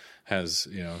 has,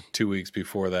 2 weeks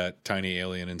before that tiny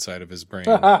alien inside of his brain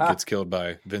gets killed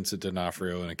by Vincent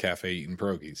D'Onofrio in a cafe eating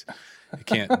pierogies. They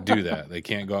can't do that. They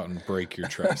can't go out and break your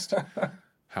trust.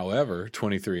 However,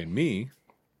 23andMe,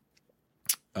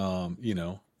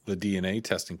 the DNA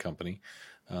testing company,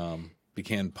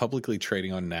 began publicly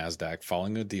trading on NASDAQ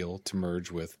following a deal to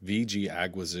merge with VG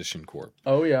Acquisition Corp.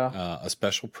 Oh, yeah. A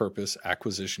special purpose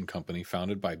acquisition company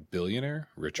founded by billionaire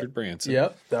Richard Branson.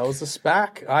 Yep, that was a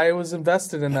SPAC. I was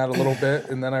invested in that a little bit,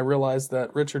 and then I realized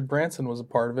that Richard Branson was a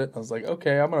part of it. I was like,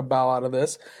 okay, I'm going to bow out of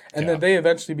this. And then they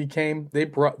eventually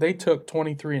they took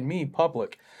 23andMe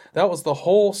public. That was the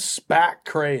whole SPAC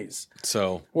craze.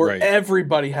 So where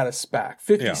everybody had a SPAC.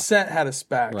 50 Cent had a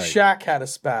SPAC. Right. Shaq had a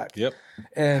SPAC. Yep.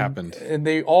 And happened. And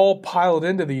they all piled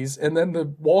into these. And then the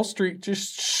Wall Street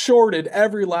just shorted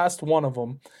every last one of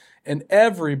them. And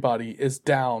everybody is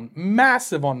down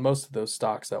massive on most of those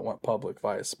stocks that went public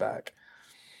via SPAC.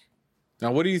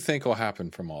 Now, what do you think will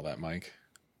happen from all that, Mike?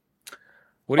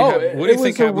 What do you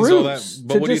think happens all that?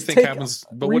 But what do you think happens?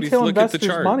 But what do you look at the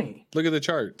chart? Money. Look at the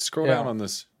chart. Scroll down on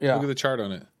this. Yeah. Look at the chart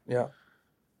on it. Yeah.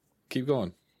 Keep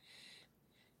going.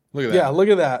 Look at that. Yeah, look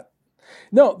at that.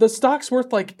 No, the stock's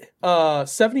worth like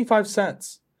 75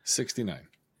 cents. 69.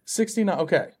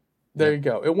 Okay. There you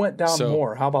go. It went down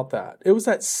more. How about that? It was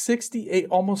at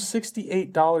almost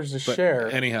 $68 a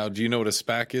share. Anyhow, do you know what a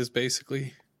SPAC is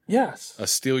basically? Yes. A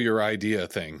steal your idea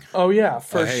thing. Oh, yeah,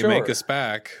 sure. Hey, make a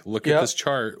SPAC. Look at this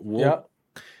chart.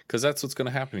 Because that's what's going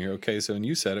to happen here. Okay, so and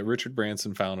you said it. Richard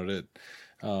Branson founded it.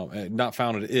 Not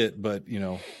founded it, but,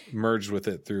 merged with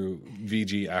it through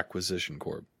VG Acquisition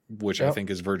Corp, which I think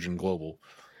is Virgin Global.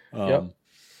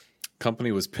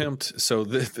 Company was pimped. So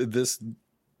this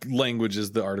language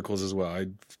is the articles as well.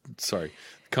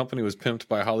 Company was pimped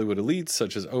by Hollywood elites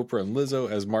such as Oprah and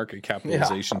Lizzo as market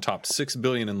capitalization topped $6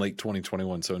 billion in late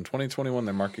 2021. So in 2021,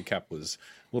 their market cap was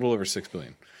a little over $6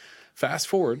 billion. Fast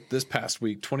forward this past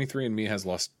week, 23andMe has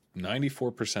lost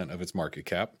 94% of its market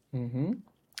cap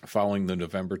following the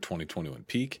November 2021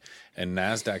 peak, and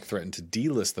NASDAQ threatened to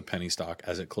delist the penny stock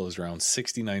as it closed around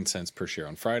 69 cents per share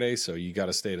on Friday. So you got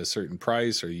to stay at a certain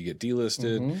price or you get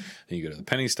delisted, and you go to the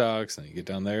penny stocks, and you get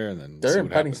down there, and then they're in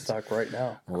penny stock right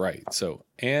now. Right. So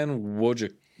Ann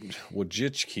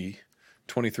Wojcicki,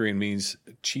 23andMe's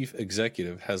chief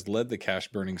executive, has led the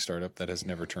cash-burning startup that has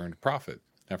never turned a profit.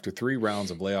 After 3 rounds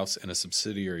of layoffs and a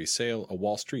subsidiary sale, a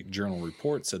Wall Street Journal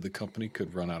report said the company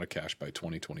could run out of cash by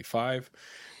 2025.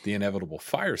 The inevitable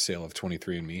fire sale of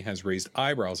 23andMe has raised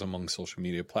eyebrows among social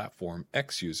media platform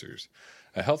X users.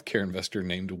 A healthcare investor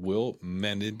named Will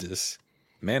Manidis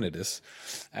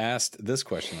asked this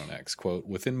question on X, quote,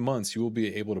 within months you will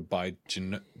be able to buy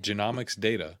genomics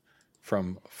data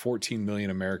from 14 million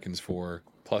Americans for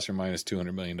plus or minus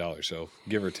 $200 million, so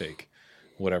give or take.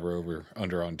 whatever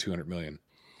under on 200 million.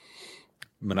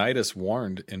 Monitis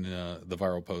warned in the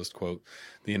viral post, quote,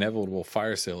 the inevitable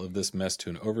fire sale of this mess to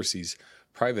an overseas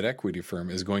private equity firm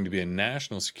is going to be a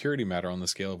national security matter on the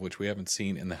scale of which we haven't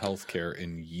seen in the healthcare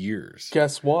in years.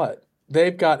 Guess what?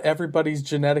 They've got everybody's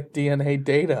genetic DNA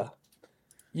data.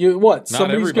 Not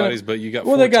everybody's, but you got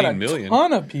 14 million. They got a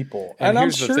ton of people. And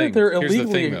I'm sure they're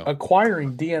illegally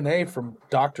acquiring DNA from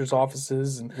doctors'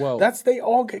 offices. And they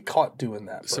all get caught doing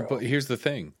that, bro. But here's the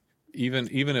thing. Even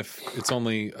if it's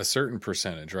only a certain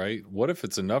percentage, right? What if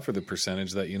it's enough of the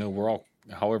percentage that, we're all,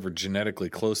 however, genetically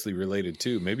closely related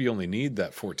to? Maybe you only need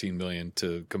that 14 million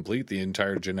to complete the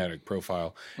entire genetic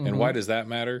profile. Mm-hmm. And why does that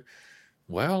matter?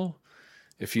 Well,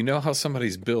 if you know how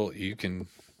somebody's built, you can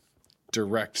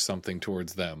direct something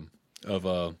towards them of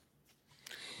a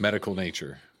medical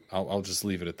nature. I'll just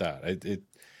leave it at that.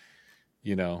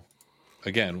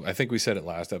 Again, I think we said it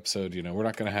last episode, we're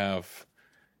not going to have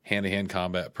hand-to-hand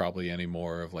combat probably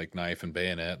anymore of like knife and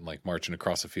bayonet and like marching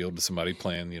across a field to somebody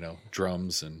playing,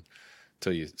 drums and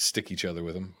until you stick each other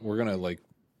with them. We're going to like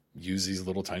use these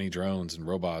little tiny drones and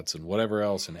robots and whatever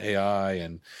else and AI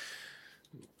and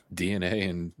DNA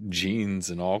and genes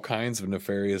and all kinds of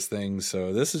nefarious things.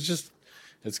 So this is just,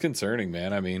 it's concerning,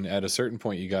 man. I mean, at a certain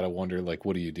point you got to wonder, like,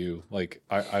 what do you do? Like,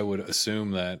 I would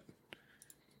assume that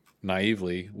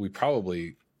naively, we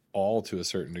probably all to a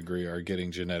certain degree are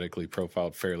getting genetically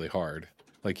profiled fairly hard.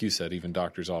 Like you said, even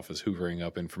doctor's office hoovering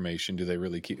up information. Do they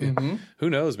really keep it? Mm-hmm. Who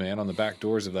knows, man? On the back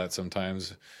doors of that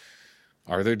sometimes,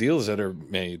 are there deals that are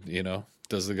made,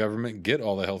 Does the government get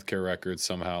all the healthcare records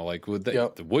somehow? Like, would they?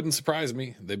 Yep. It wouldn't surprise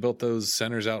me. They built those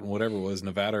centers out in whatever it was,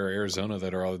 Nevada or Arizona,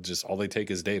 that are all they take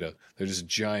is data. They're just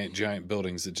giant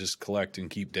buildings that just collect and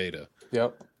keep data.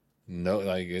 Yep. No,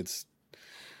 like it's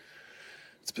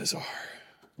bizarre.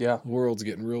 Yeah. The world's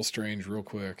getting real strange real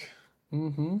quick.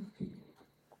 Mm-hmm.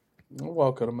 I'll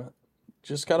welcome it.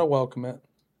 Just got to welcome it.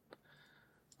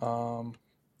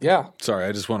 Yeah. Sorry,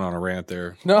 I just went on a rant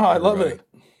there. No, I love it.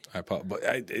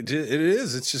 It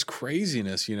is. It's just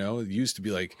craziness, It used to be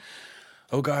like,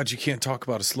 oh, God, you can't talk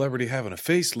about a celebrity having a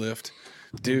facelift.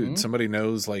 Dude, somebody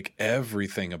knows like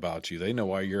everything about you. They know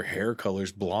why your hair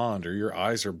color's blonde or your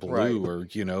eyes are blue or,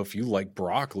 if you like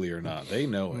broccoli or not. They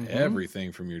know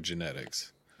everything from your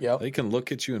genetics. Yep. They can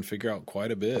look at you and figure out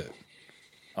quite a bit.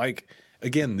 Like,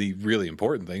 again, the really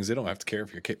important things, they don't have to care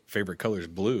if your favorite color is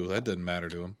blue. That doesn't matter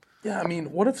to them. Yeah, I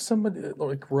mean, what if somebody,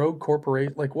 like Rogue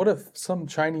Corporation, like what if some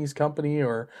Chinese company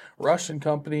or Russian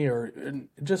company or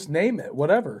just name it,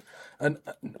 whatever, and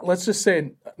let's just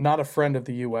say not a friend of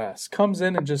the U.S., comes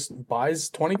in and just buys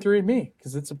 23andMe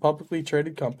because it's a publicly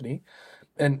traded company.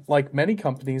 And like many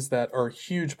companies that are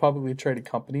huge publicly traded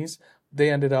companies,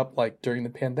 they ended up like during the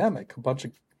pandemic, a bunch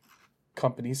of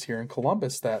companies here in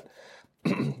Columbus that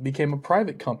became a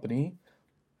private company,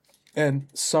 and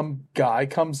some guy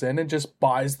comes in and just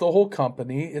buys the whole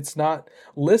company. It's not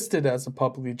listed as a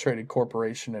publicly traded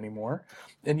corporation anymore.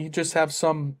 And you just have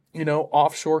some,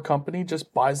 offshore company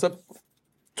just buys up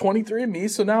 23andMe.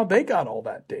 So now they got all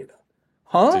that data.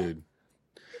 Huh? Dude.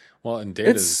 Well, and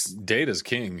data's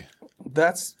king.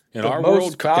 That's in our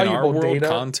world, data,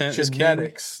 content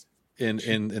genetics. Is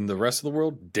king. In the rest of the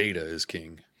world, data is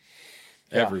king.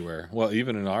 Yeah. Everywhere. Well,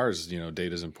 even in ours,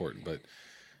 data is important, but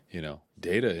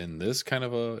data in this kind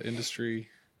of a industry,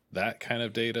 that kind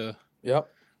of data. Yep.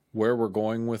 Where we're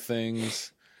going with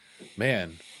things.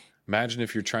 Man, imagine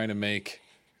if you're trying to make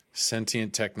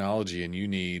sentient technology and you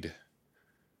need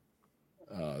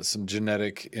some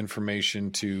genetic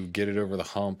information to get it over the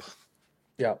hump.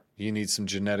 Yeah. You need some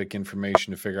genetic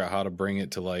information to figure out how to bring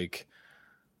it to like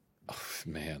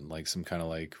some kind of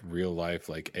like real life,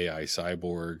 like AI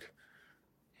cyborg,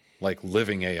 like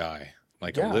living AI,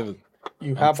 like a living.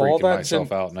 You have all that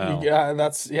myself out now.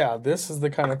 This is the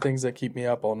kind of things that keep me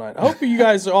up all night. I hope you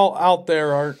guys all out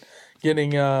there aren't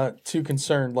getting too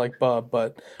concerned like Bub,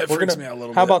 but we're gonna me out a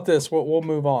little how bit. About this? We'll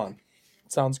move on.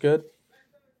 Sounds good?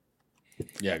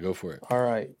 Yeah, go for it. All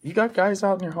right. You got guys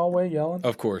out in your hallway yelling?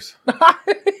 Of course.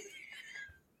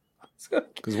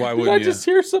 Because why wouldn't you? I just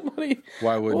hear somebody?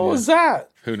 Why wouldn't What was that?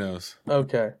 Who knows?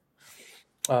 Okay.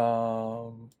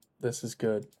 This is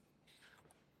good.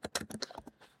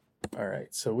 All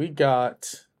right, so we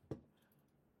got,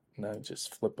 now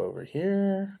just flip over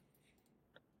here.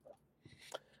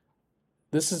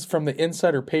 This is from the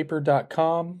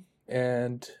insiderpaper.com,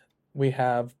 and we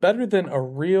have better than a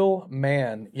real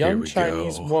man. Young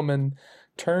Chinese woman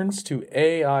turns to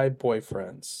AI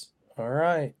boyfriends. All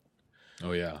right.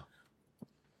 Oh, yeah.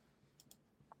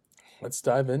 Let's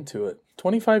dive into it.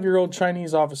 25-year-old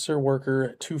Chinese officer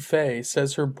worker Tu Fei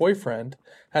says her boyfriend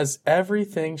has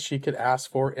everything she could ask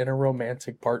for in a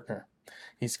romantic partner.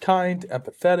 He's kind,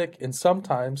 empathetic, and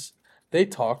sometimes they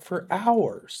talk for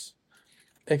hours.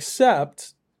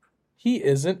 Except he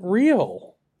isn't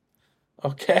real.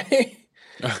 Okay?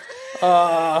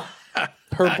 Her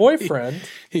boyfriend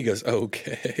he goes,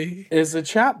 okay, is a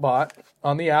chatbot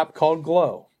on the app called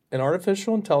Glow, an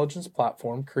artificial intelligence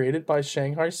platform created by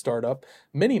Shanghai startup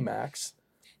Minimax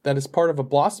that is part of a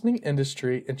blossoming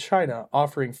industry in China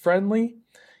offering friendly,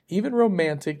 even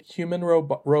romantic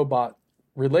human-robot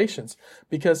relations.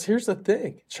 Because here's the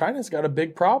thing, China's got a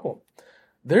big problem.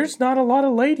 There's not a lot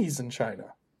of ladies in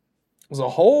China. There's a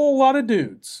whole lot of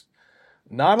dudes,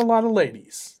 not a lot of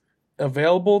ladies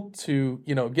available to,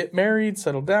 get married,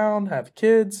 settle down, have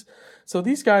kids. So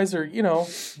these guys are,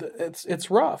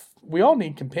 it's rough. We all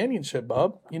need companionship,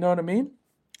 bub. You know what I mean?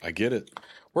 I get it.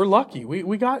 We're lucky.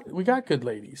 We got good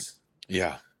ladies.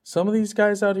 Yeah. Some of these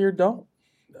guys out here don't.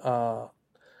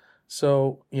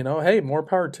 So, hey, more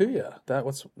power to you.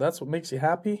 That's what makes you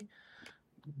happy.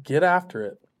 Get after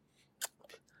it.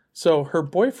 So her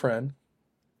boyfriend,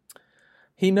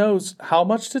 he knows how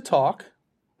much to talk,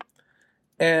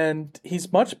 and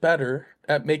he's much better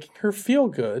at making her feel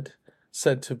good,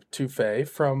 said to Faye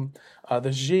from the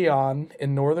Xi'an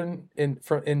in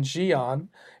Xi'an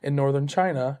in northern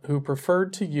China, who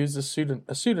preferred to use a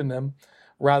pseudonym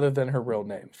rather than her real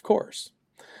name, of course.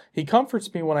 He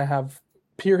comforts me when I have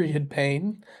period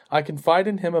pain. I confide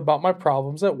in him about my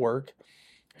problems at work,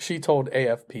 she told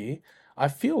AFP. I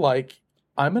feel like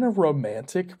I'm in a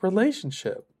romantic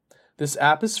relationship. This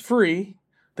app is free.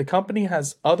 The company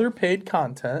has other paid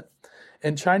content,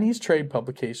 and Chinese trade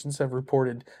publications have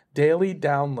reported daily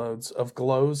downloads of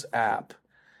Glow's app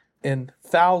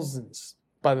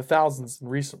by the thousands in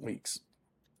recent weeks.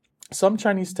 Some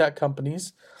Chinese tech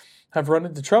companies have run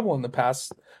into trouble in the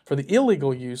past for the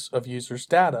illegal use of users'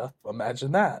 data.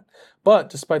 Imagine that. But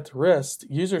despite the risks,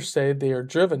 users say they are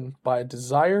driven by a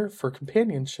desire for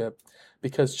companionship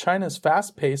because China's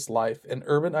fast-paced life and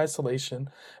urban isolation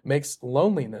makes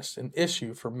loneliness an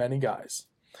issue for many guys.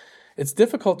 It's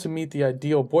difficult to meet the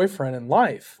ideal boyfriend in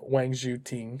life, Wang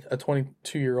Zhuting, a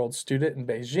 22-year-old student in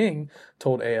Beijing,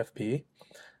 told AFP.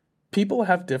 People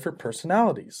have different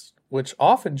personalities, which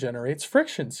often generates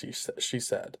friction, she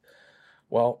said.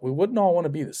 Well, we wouldn't all want to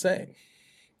be the same.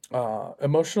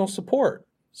 Emotional support.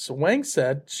 So Wang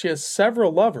said she has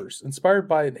several lovers, inspired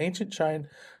by an ancient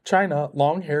China,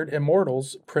 long-haired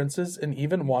immortals, princes, and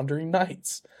even wandering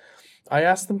knights. I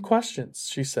asked them questions,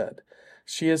 she said.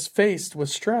 She is faced with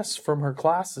stress from her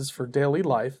classes for daily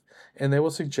life, and they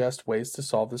will suggest ways to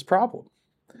solve this problem.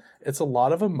 It's a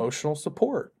lot of emotional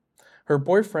support. Her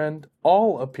boyfriend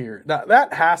all appeared. Now,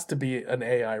 that has to be an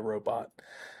AI robot.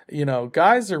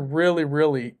 Guys are really,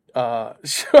 really...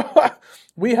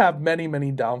 we have many, many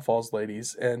downfalls,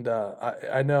 ladies, and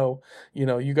I know,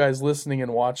 you guys listening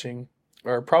and watching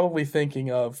are probably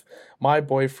thinking of my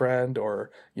boyfriend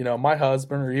or, my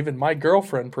husband or even my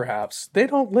girlfriend, perhaps. They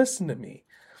don't listen to me.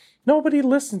 Nobody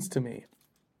listens to me.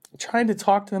 I'm trying to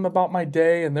talk to them about my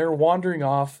day, and they're wandering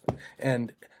off,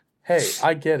 and hey,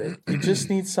 I get it. You just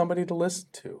need somebody to listen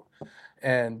to.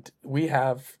 And we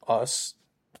have us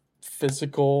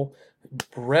physical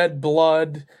red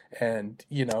blood, and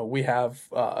we have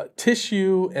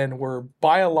tissue, and we're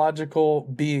biological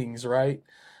beings, right?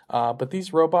 But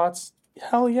these robots,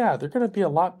 hell yeah, they're going to be a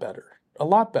lot better,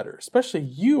 especially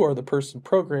you are the person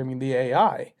programming the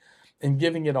AI and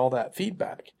giving it all that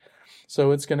feedback.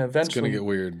 So it's going to eventually... It's going to get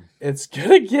weird. It's going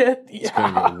to get... Yeah. It's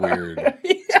going to get weird. Yeah.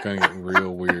 It's going to get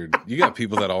real weird. You got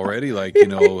people that already,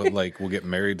 will get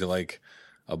married to,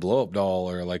 a blow-up doll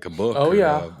or, a book.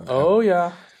 Oh,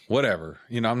 yeah. Whatever.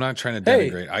 I'm not trying to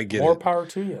denigrate. I get more it. Power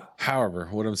to you. However,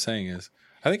 what I'm saying is,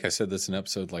 I think I said this in an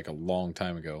episode, a long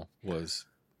time ago, was...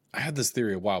 I had this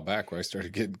theory a while back where I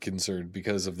started getting concerned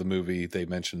because of the movie. They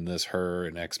mentioned this, Her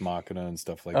and Ex Machina and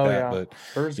stuff like that. Yeah. But,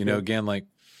 Her's good. Again,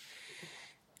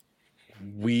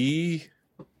 we,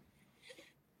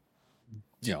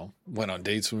 went on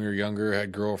dates when we were younger,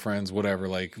 had girlfriends, whatever,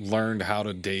 learned how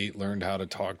to date, learned how to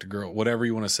talk to girls, whatever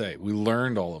you want to say. We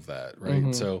learned all of that, right?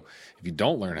 Mm-hmm. So if you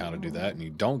don't learn how to do that and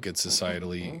you don't get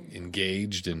societally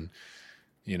engaged and,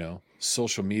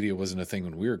 social media wasn't a thing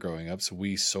when we were growing up, so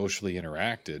we socially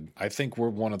interacted. I think we're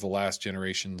one of the last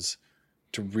generations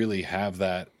to really have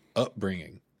that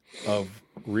upbringing of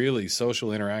really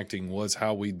social interacting was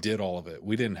how we did all of it.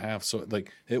 We didn't have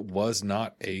it was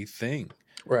not a thing.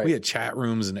 Right. We had chat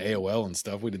rooms and AOL and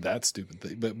stuff. We did that stupid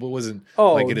thing, but it wasn't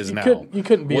like it is now. You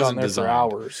couldn't be on there designed. for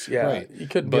hours. Yeah, right. You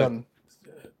couldn't be on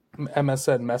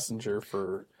MSN Messenger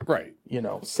for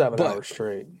 7 hours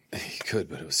straight. You could,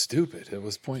 but it was stupid. It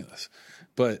was pointless.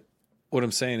 But what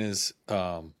I'm saying is,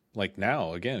 like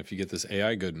now, again, if you get this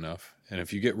AI good enough, and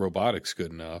if you get robotics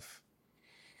good enough,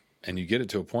 and you get it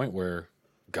to a point where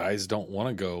guys don't want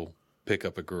to go pick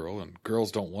up a girl and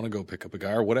girls don't want to go pick up a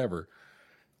guy or whatever,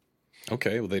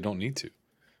 okay, well, they don't need to.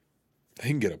 They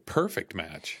can get a perfect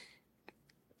match.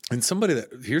 And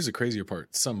here's the crazier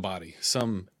part,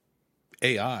 some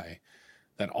AI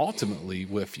that ultimately,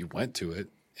 if you went to it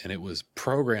and it was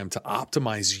programmed to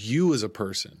optimize you as a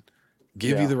person,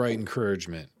 give you the right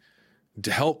encouragement,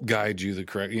 to help guide you the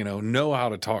correct, know how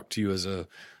to talk to you as a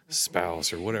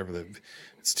spouse or whatever.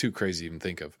 It's too crazy to even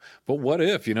think of. But what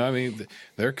if,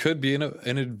 there could be an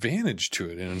advantage to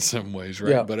it in some ways,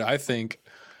 right? Yeah. But I think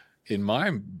in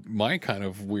my kind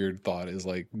of weird thought is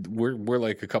like we're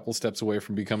like a couple steps away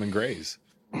from becoming grays.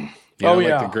 Like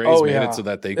the Greys made it so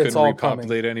that they couldn't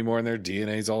repopulate anymore and their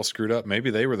DNA's all screwed up.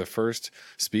 Maybe they were the first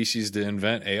species to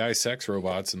invent AI sex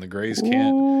robots and the Greys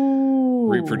can't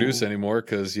reproduce anymore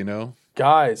because,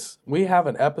 Guys, we have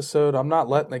an episode. I'm not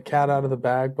letting the cat out of the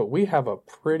bag, but we have a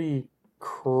pretty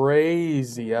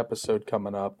crazy episode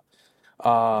coming up.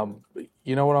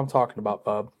 You know what I'm talking about,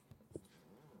 bub.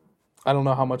 I don't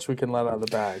know how much we can let out of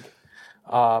the bag.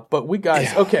 But we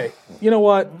guys, okay, you know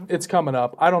what? It's coming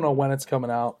up. I don't know when it's coming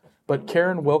out. But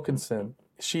Karen Wilkinson,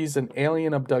 she's an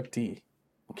alien abductee,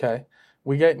 okay?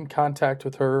 We get in contact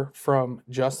with her from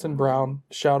Justin Brown.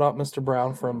 Shout out Mr.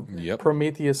 Brown from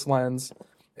Prometheus Lens.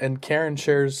 And Karen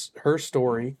shares her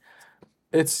story.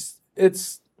 It's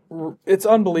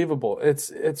unbelievable.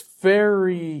 It's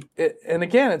very... and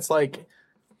again, it's like,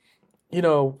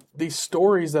 these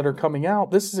stories that are coming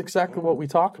out, this is exactly what we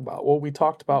talk about. What we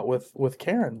talked about with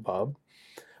Karen, Bub,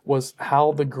 was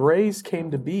how the Greys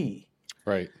came to be.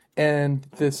 Right. And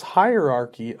this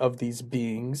hierarchy of these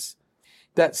beings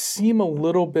that seem a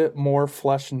little bit more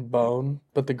flesh and bone,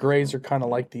 but the Greys are kind of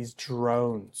like these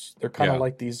drones. They're kind of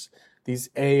like these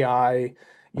AI,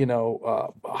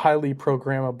 highly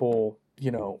programmable,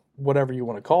 whatever you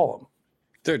want to call them.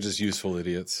 They're just useful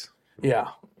idiots.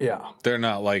 Yeah. They're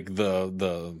not like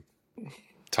the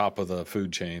top of the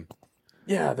food chain.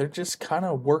 Yeah, they're just kind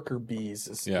of worker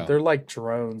bees. They're like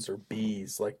drones or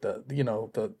bees, like the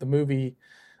movie,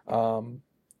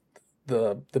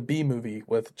 the Bee Movie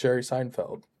with Jerry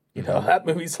Seinfeld. That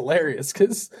movie's hilarious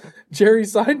because Jerry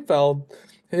Seinfeld,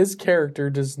 his character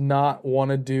does not want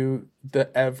to do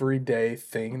the everyday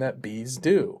thing that bees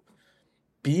do.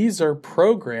 Bees are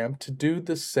programmed to do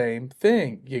the same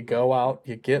thing. You go out,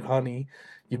 you get honey,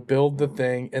 you build the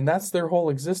thing, and that's their whole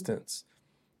existence.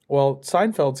 Well,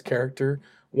 Seinfeld's character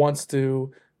wants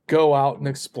to go out and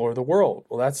explore the world.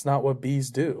 Well, that's not what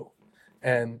bees do.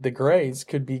 And the Greys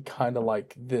could be kind of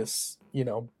like this,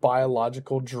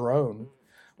 biological drone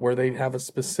where they have a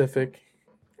specific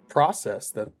process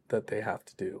that they have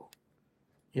to do,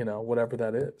 whatever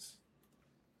that is.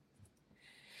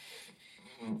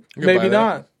 Maybe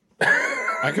not.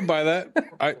 I can buy that.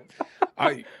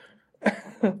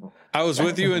 I was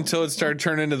with you until it started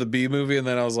turning into the Bee Movie, and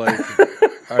then I was like,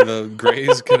 are the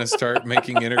Greys going to start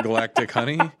making intergalactic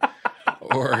honey?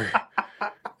 Or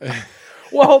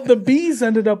well, the bees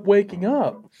ended up waking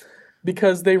up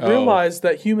because they realized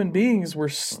that human beings were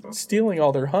stealing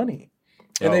all their honey.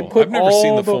 And they put I've never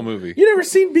seen the full movie. You never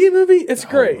seen Bee Movie? It's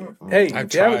great. Hey, I've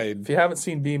tried. If you haven't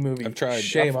seen Bee Movie, I've tried.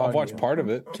 Shame on you. I've watched part of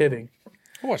it. Kidding.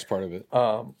 I watched part of it.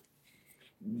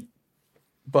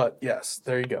 But yes,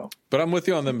 there you go. But I'm with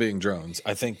you on them being drones.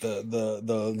 I think the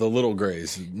little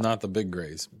Greys, not the big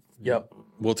Greys. Yep.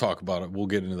 We'll talk about it. We'll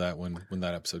get into that when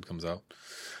that episode comes out.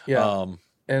 Yeah.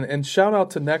 And shout out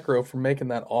to Necro for making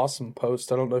that awesome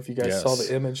post. I don't know if you guys saw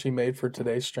the image he made for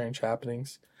today's Strange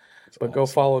Happenings. But awesome. Go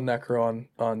follow Necro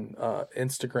on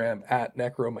Instagram at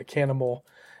NecroMechanimal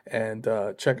and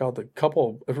check out the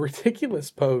couple of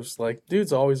ridiculous posts. Like,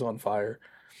 dude's always on fire.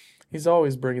 He's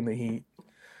always bringing the heat.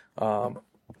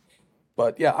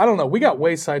 But yeah, I don't know. We got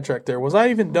way sidetracked there. Was I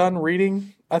even done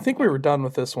reading? I think we were done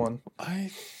with this one.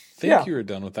 I think you were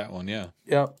done with that one, yeah.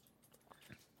 Yep.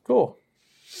 Cool.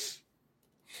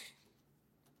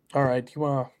 All right. Do you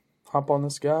want to hop on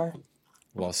this guy?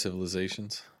 Lost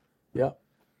Civilizations. Yep.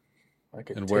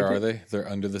 And where are they? They're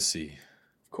under the sea.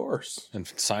 Of course. And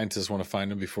scientists want to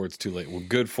find them before it's too late. Well,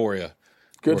 good for you.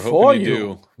 Good for you.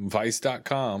 Do.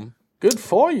 Vice.com. Good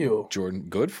for you. Jordan,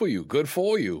 good for you. Good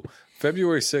for you.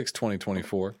 February 6,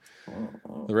 2024.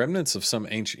 The remnants of some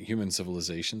ancient human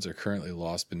civilizations are currently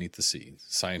lost beneath the sea.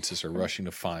 Scientists are rushing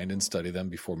to find and study them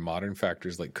before modern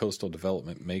factors like coastal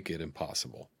development make it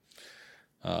impossible.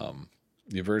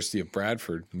 The University of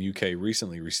Bradford in the UK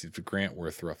recently received a grant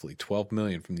worth roughly $12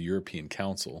 million from the European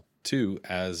Council to,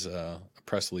 as a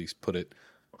press release put it,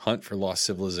 hunt for lost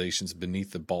civilizations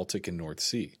beneath the Baltic and North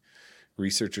Sea.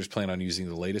 Researchers plan on using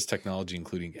the latest technology,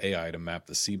 including AI, to map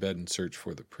the seabed and search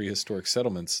for the prehistoric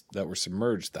settlements that were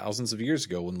submerged thousands of years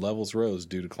ago when levels rose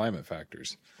due to climate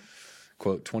factors.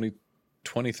 Quote,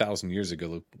 20,000 years ago,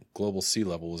 the global sea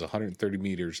level was 130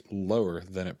 meters lower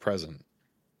than at present.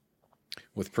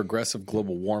 With progressive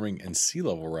global warming and sea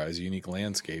level rise, unique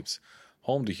landscapes,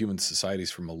 home to human societies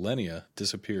for millennia,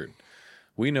 disappeared.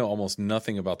 We know almost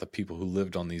nothing about the people who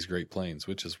lived on these Great Plains,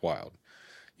 which is wild.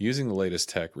 Using the latest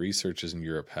tech, researchers in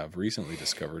Europe have recently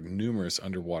discovered numerous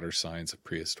underwater signs of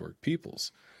prehistoric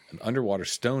peoples. An underwater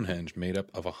Stonehenge made up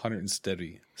of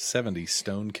 170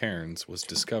 stone cairns was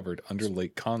discovered under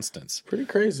Lake Constance. Pretty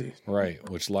crazy. Right,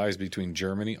 which lies between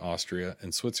Germany, Austria,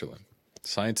 and Switzerland.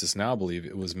 Scientists now believe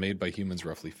it was made by humans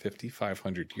roughly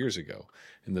 5,500 years ago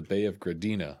in the Bay of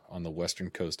Gradina on the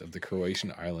western coast of the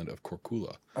Croatian island of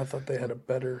Korčula. I thought they had a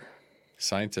better...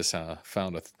 Scientists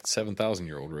found a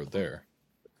 7,000-year-old road there.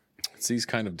 It's these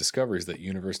kind of discoveries that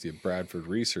University of Bradford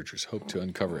researchers hope to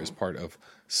uncover as part of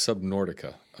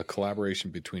Subnautica, a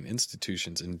collaboration between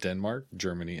institutions in Denmark,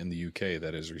 Germany, and the UK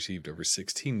that has received over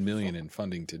 $16 million in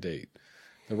funding to date.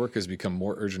 The work has become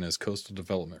more urgent as coastal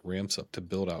development ramps up to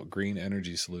build out green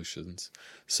energy solutions,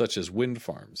 such as wind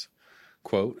farms.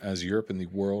 Quote, as Europe and the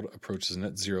world approaches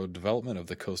net zero, development of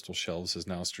the coastal shelves is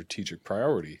now a strategic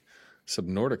priority.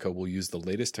 Subnautica will use the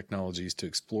latest technologies to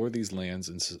explore these lands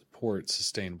and support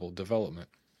sustainable development.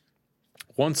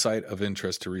 One site of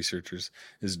interest to researchers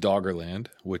is Doggerland,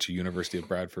 which a University of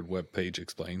Bradford webpage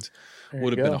explains,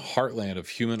 would have been a heartland of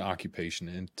human occupation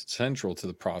and central to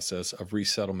the process of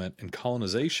resettlement and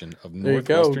colonization of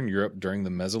northwestern Europe during the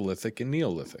Mesolithic and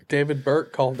Neolithic. David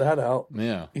Burke called that out.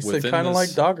 Yeah. He said kind of like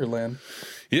Doggerland.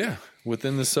 Yeah.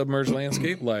 Within the submerged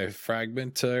landscape lie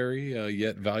fragmentary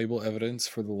yet valuable evidence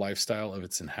for the lifestyle of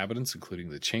its inhabitants,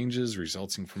 including the changes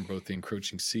resulting from both the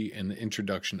encroaching sea and the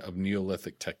introduction of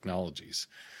Neolithic technologies.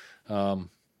 I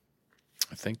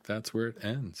think that's where it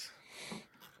ends.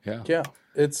 Yeah. Yeah.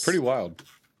 It's pretty wild.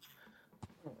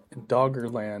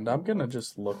 Doggerland. I'm going to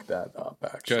just look that up,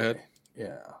 actually. Go ahead.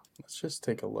 Yeah. Let's just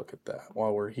take a look at that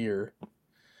while we're here.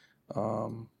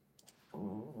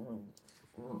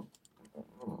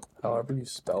 However you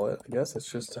spell it. I guess it's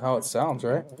just how it sounds,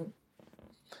 right?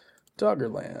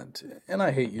 Doggerland. And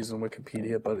I hate using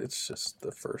Wikipedia, but it's just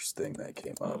the first thing that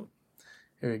came up.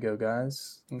 Here you go,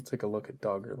 guys. Let's take a look at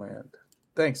Doggerland.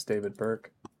 Thanks, David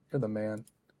Burke. You're the man.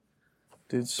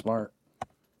 Dude's smart.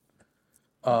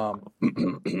 Let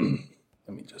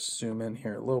me just zoom in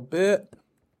here a little bit.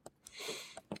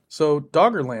 So,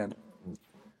 Doggerland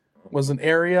was an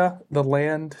area, the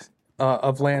land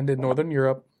of land in northern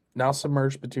Europe, now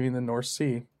submerged between the North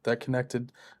Sea, that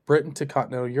connected Britain to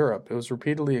continental Europe. It was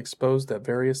repeatedly exposed at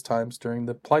various times during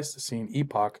the Pleistocene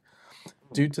epoch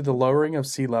due to the lowering of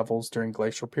sea levels during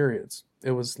glacial periods.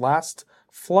 It was last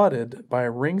flooded by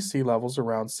ring sea levels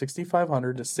around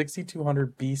 6,500 to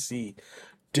 6,200 BC.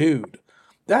 Dude,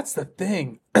 that's the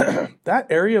thing. That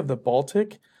area of the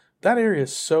Baltic, that area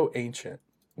is so ancient.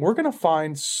 We're going to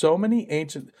find so many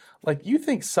ancient... Like, you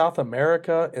think South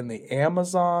America and the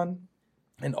Amazon...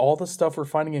 and all the stuff we're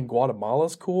finding in Guatemala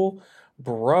is cool.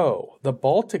 Bro, the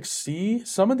Baltic Sea,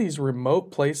 some of these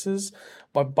remote places,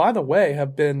 but by the way,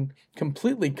 have been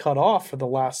completely cut off for the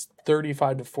last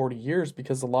 35 to 40 years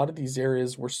because a lot of these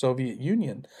areas were Soviet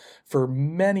Union for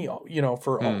many,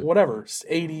 whatever,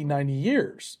 80, 90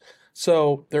 years.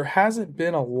 So there hasn't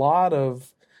been a lot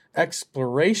of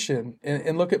exploration.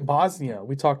 And look at Bosnia.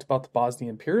 We talked about the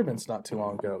Bosnian pyramids not too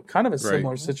long ago. Kind of a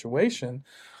similar situation.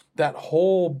 That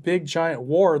whole big giant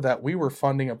war that we were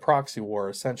funding, a proxy war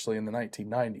essentially in the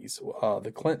 1990s,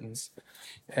 the Clintons,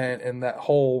 and that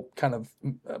whole kind of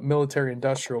military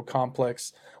industrial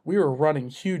complex, we were running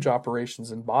huge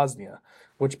operations in Bosnia,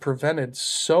 which prevented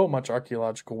so much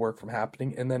archaeological work from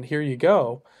happening. And then here you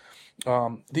go,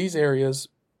 these areas,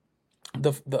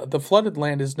 the flooded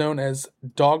land is known as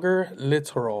Dogger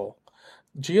Littoral.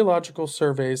 Geological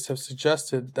surveys have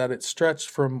suggested that it stretched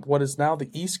from what is now the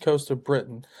east coast of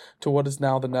Britain to what is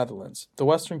now the Netherlands, the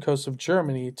western coast of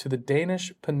Germany to the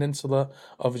Danish peninsula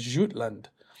of Jutland.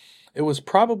 It was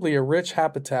probably a rich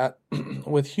habitat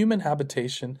with human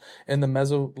habitation in the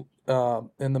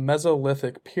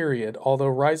Mesolithic period, although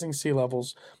rising sea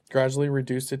levels gradually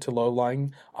reduced it to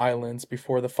low-lying islands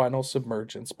before the final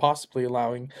submergence, possibly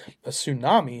allowing a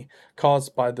tsunami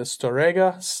caused by the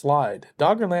Storegga Slide.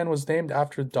 Doggerland was named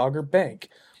after Dogger Bank,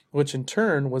 which in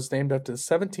turn was named after the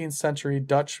 17th century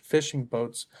Dutch fishing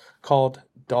boats called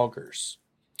doggers.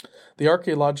 The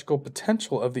archaeological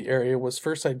potential of the area was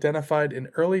first identified in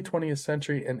early 20th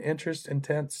century and interest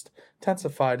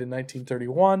intensified in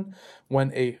 1931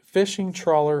 when a fishing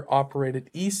trawler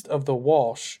operated east of the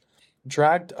Walsh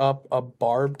dragged up a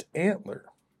barbed antler.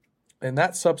 And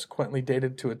that subsequently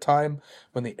dated to a time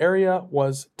when the area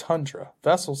was tundra.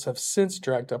 Vessels have since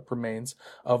dragged up remains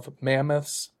of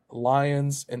mammoths,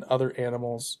 lions, and other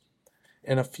animals,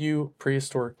 and a few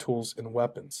prehistoric tools and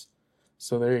weapons.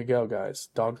 So there you go, guys.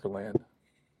 Doggerland.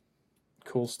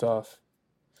 Cool stuff.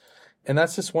 And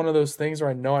that's just one of those things where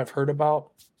I know I've heard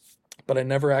about, but I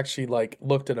never actually like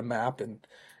looked at a map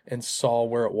and saw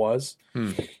where it was.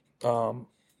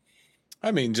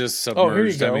 I mean, just Submerged. Oh, here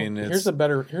you go. I mean, here's a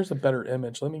better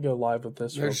image. Let me go live with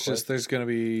this. There's going to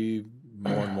be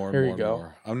more and more and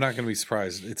more. I'm not going to be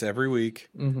surprised. It's every week.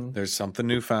 Mm-hmm. There's something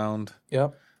new found.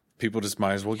 Yep. People just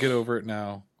might as well get over it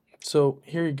now. So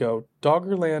here you go,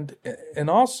 Doggerland, and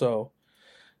also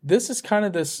this is kind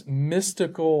of this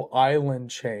mystical island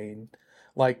chain,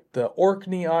 like the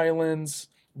Orkney Islands,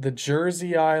 the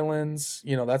Jersey Islands.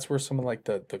 You know, that's where some of like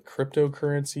the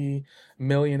cryptocurrency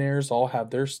millionaires all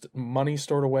have their money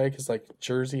stored away, because like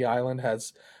Jersey Island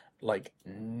has like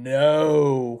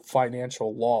no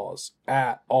financial laws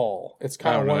at all. It's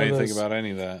kind of one of those. I don't know anything about any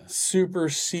of that. Super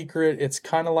secret. It's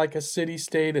kind of like a city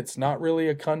state. It's not really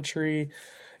a country.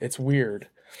 It's weird.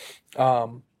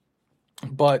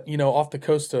 But, you know, off the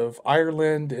coast of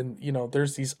Ireland, and, you know,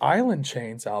 there's these island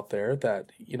chains out there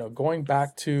that, you know, going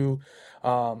back to,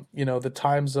 you know, the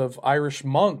times of Irish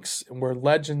monks, were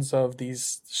legends of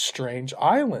these strange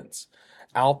islands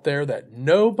out there that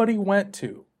nobody went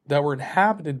to, that were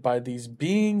inhabited by these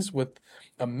beings with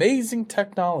amazing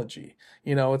technology.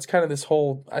 You know, it's kind of this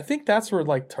whole, I think that's where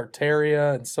like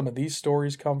Tartaria and some of these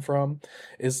stories come from,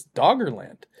 is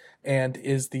Doggerland, and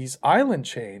is these island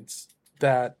chains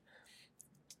that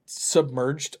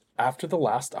submerged after the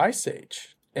last ice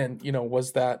age. And, you know,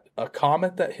 was that a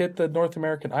comet that hit the North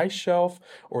American ice shelf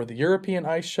or the European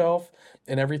ice shelf,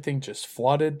 and everything just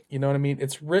flooded? You know what I mean?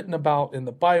 It's written about in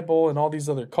the Bible and all these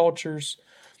other cultures.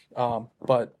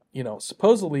 But, you know,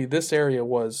 supposedly this area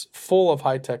was full of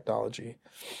high technology.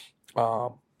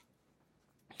 But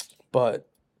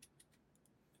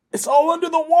it's all under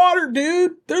the water,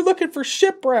 dude. They're looking for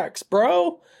shipwrecks,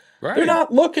 bro. Right. They're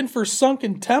not looking for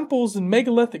sunken temples and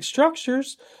megalithic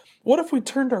structures. What if we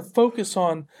turned our focus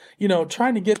on, you know,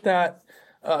 trying to get that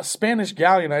Spanish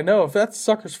galleon? I know if that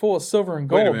sucker's full of silver and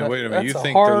gold. Wait a minute. You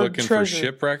think they're looking for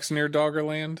shipwrecks near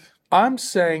Doggerland? I'm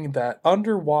saying that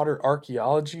underwater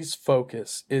archaeology's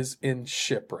focus is in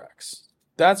shipwrecks.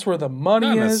 That's where the money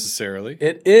is. Not necessarily.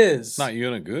 It is. Not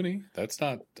Unaguni. That's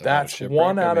not. That's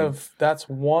one out of. That's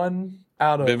one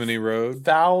out of Bimini Road.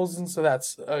 Thousands. So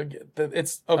that's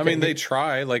it's. Okay. I mean, they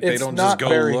try. Like they don't just go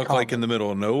look common. Like in the middle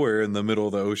of nowhere, in the middle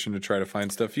of the ocean to try to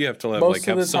find stuff. You have to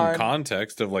have some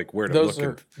context of like where to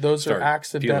look. Those are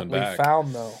accidentally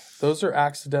found, though. Those are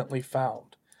accidentally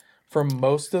found. From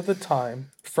most of the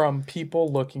time, from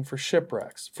people looking for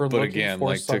shipwrecks. But again,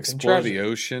 like to explore treasure. The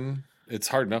ocean. It's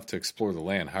hard enough to explore the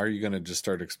land. How are you going to just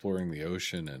start exploring the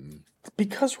ocean? And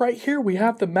because right here we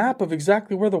have the map of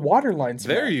exactly where the water lines are.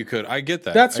 There you could. I get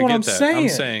that. That's what I'm saying. I'm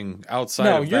saying outside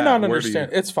of that. No, you're not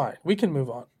understanding. It's fine. We can move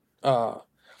on.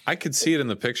 I could see it in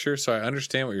the picture, so I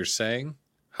understand what you're saying.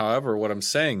 However, what I'm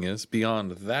saying is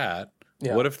beyond that,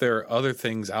 what if there are other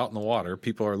things out in the water?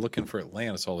 People are looking for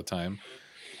Atlantis all the time.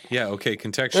 Yeah, okay,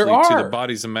 contextually to the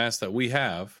bodies of mass that we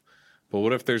have. But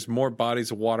what if there's more bodies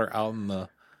of water out in the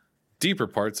deeper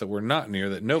parts that we're not near,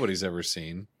 that nobody's ever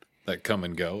seen, that come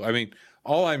and go? I mean,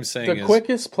 all I'm saying is the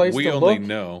quickest place to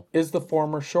look is the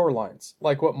former shorelines,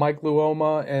 like what Mike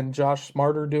Luoma and Josh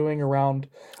Smart are doing around.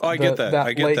 Oh, I get that.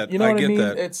 I get that. You know what I mean?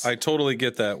 That. I totally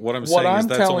get that. What I'm saying is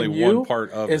that's only one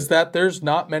part of it. Is that there's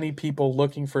not many people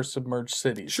looking for submerged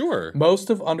cities. Sure. Most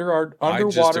of underwater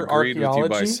archaeology. I just agreed with you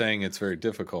by saying it's very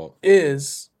difficult.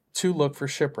 Is to look for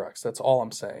shipwrecks. That's all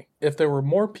I'm saying. If there were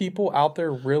more people out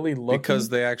there really looking, because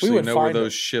they actually know where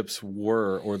those ships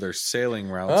were or their sailing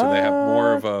routes, so they have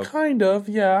more of a kind of,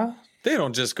 yeah. They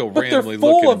don't just go randomly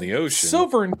looking in the ocean.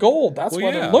 Silver and gold. That's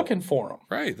why they're looking for them.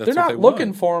 Right. They're not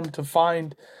looking for them to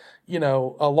find, you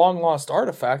know, a long lost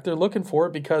artifact. They're looking for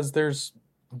it because there's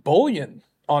bullion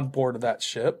on board of that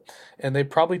ship, and they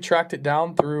probably tracked it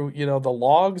down through, you know, the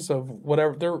logs of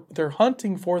whatever. They're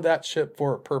hunting for that ship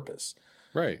for a purpose.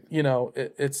 Right. You know,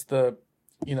 it's the,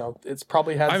 you know, it's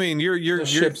probably has. I mean, you're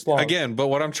again, but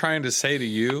what I'm trying to say to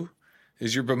you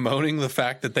is you're bemoaning the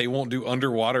fact that they won't do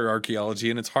underwater archaeology,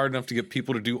 and it's hard enough to get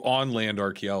people to do on land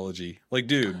archaeology. Like,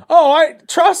 dude. Oh,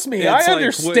 trust me, I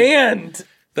understand.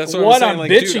 That's what I'm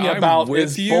saying. Bitching about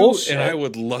is bullshit. And I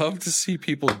would love to see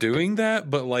people doing that,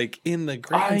 but like in the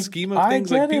grand scheme of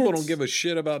things, like people don't give a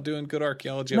shit about doing good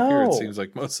archaeology up here. It seems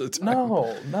like most of the time.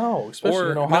 No,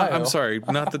 especially in Ohio. I'm sorry,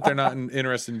 not that they're not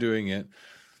interested in doing it.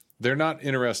 They're not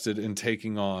interested in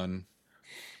taking on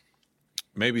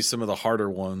maybe some of the harder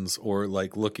ones, or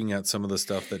like looking at some of the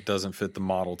stuff that doesn't fit the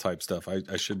model type stuff.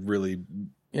 I should really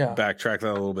backtrack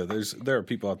that a little bit. There are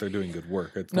people out there doing good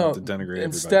work. It's not to denigrate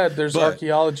instead, everybody. there's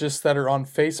archaeologists that are on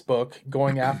Facebook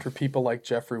going after people like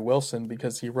Jeffrey Wilson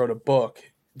because he wrote a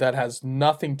book that has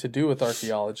nothing to do with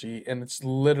archaeology, and it's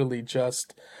literally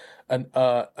just an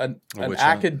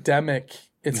academic.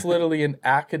 It's literally an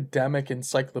academic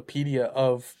encyclopedia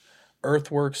of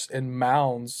earthworks and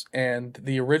mounds and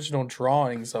the original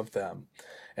drawings of them.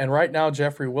 And right now,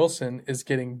 Jeffrey Wilson is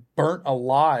getting burnt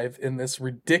alive in this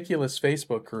ridiculous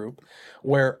Facebook group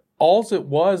where all it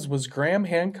was Graham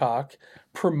Hancock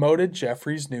promoted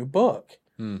Jeffrey's new book.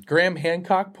 Graham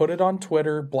Hancock put it on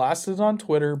Twitter, blasted it on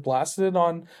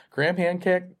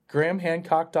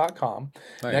grahamhancock.com.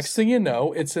 Nice. Next thing you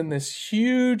know, it's in this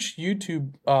huge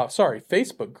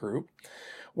Facebook group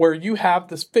where you have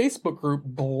this Facebook group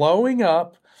blowing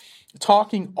up,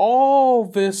 talking all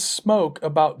this smoke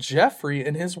about Jeffrey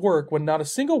and his work when not a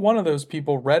single one of those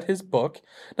people read his book.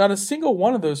 Not a single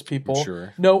one of those people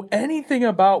know anything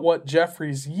about what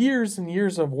Jeffrey's years and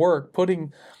years of work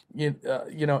putting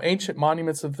ancient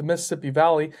monuments of the Mississippi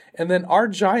Valley, and then our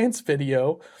Giants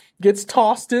video gets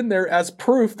tossed in there as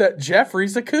proof that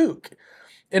Jeffrey's a kook.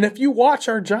 And if you watch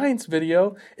our Giants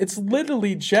video, it's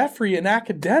literally Jeffrey, an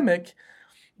academic,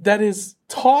 that is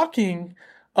talking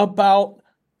about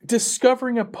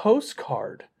discovering a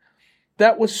postcard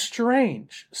that was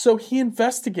strange. So he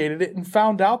investigated it and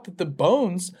found out that the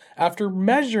bones, after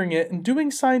measuring it and doing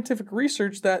scientific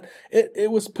research, that it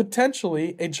was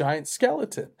potentially a giant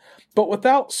skeleton. But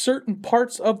without certain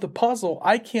parts of the puzzle,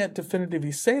 I can't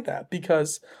definitively say that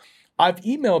because I've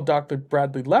emailed Dr.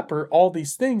 Bradley Lepper all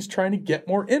these things trying to get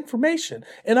more information,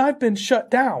 and I've been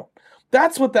shut down.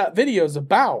 That's what that video is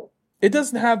about.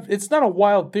 It's not a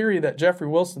wild theory that Jeffrey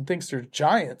Wilson thinks there's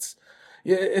giants.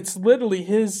 It's literally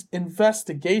his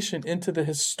investigation into the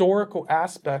historical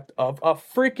aspect of a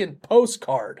freaking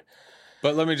postcard.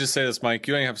 But let me just say this, Mike.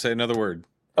 You ain't have to say another word.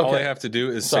 Okay. All they have to do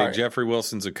is say Jeffrey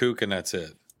Wilson's a kook, and that's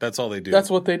it. That's all they do. That's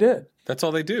what they did. That's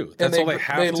all they do. That's all they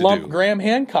have to do. They lumped Graham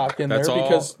Hancock in there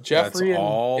because Jeffrey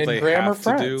and Graham are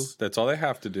friends. That's all they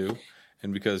have to do.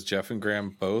 And because Jeff and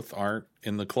Graham both aren't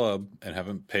in the club and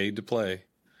haven't paid to play.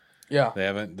 Yeah. They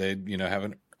haven't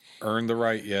earned the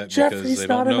right yet. Jeffrey's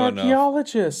not an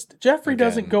archaeologist. Jeffrey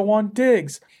doesn't go on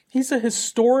digs. He's a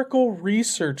historical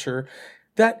researcher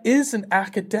that is an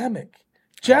academic.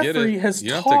 Jeffrey has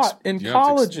taught in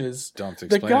colleges.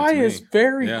 The guy is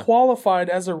very qualified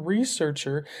as a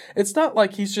researcher. It's not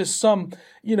like he's just some,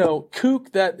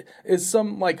 kook that is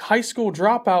some like high school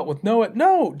dropout with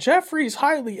no, Jeffrey's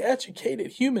highly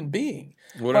educated human being.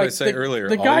 What did I say earlier?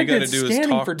 All you got to do is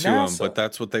talk to him, but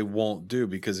that's what they won't do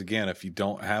because, again, if you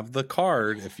don't have the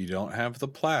card, if you don't have the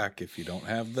plaque, if you don't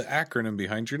have the acronym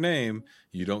behind your name,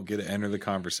 you don't get to enter the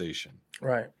conversation.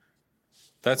 Right.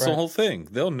 That's the whole thing.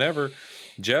 They'll never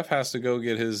 – Jeff has to go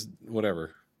get his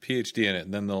whatever, PhD in it,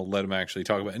 and then they'll let him actually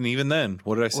talk about it. And even then,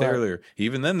 what did I say earlier?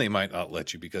 Even then they might not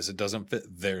let you because it doesn't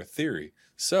fit their theory.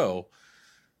 So,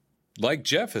 like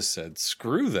Jeff has said,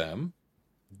 screw them.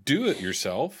 Do it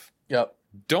yourself. Yep.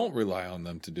 Don't rely on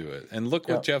them to do it. And look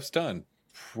what Jeff's done.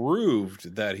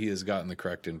 Proved that he has gotten the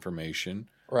correct information.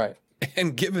 Right.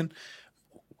 And given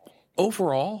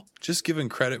overall, just giving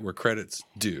credit where credit's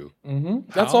due.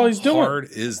 Mm-hmm. That's all he's doing. How hard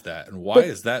is that? And why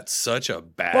is that such a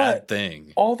bad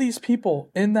thing? All these people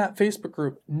in that Facebook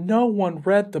group, no one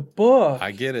read the book.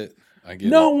 I get it.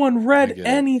 No one read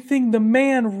anything the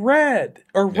man read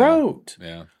or wrote.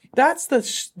 Yeah. That's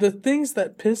the things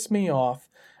that piss me off.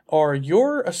 Are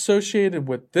you're associated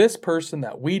with this person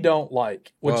that we don't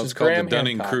like, which is Graham Hancock. It's called the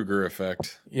Dunning-Kruger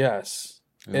effect. Yes.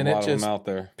 There's a lot of them out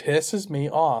there. Pisses me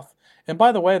off. And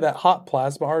by the way, that hot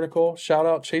plasma article, shout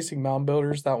out Chasing Mound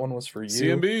Builders, that one was for you.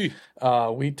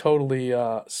 CMB. We totally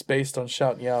spaced on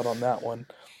shouting you out on that one.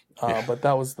 But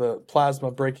that was the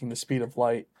plasma breaking the speed of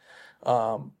light.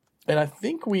 And I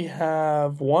think we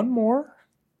have one more.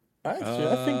 Actually,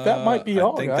 I think that might be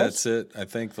all, guys. I think that's it. I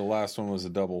think the last one was a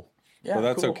double. Yeah, but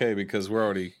that's okay because we're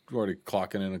already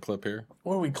clocking in a clip here.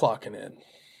 What are we clocking in?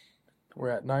 We're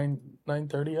at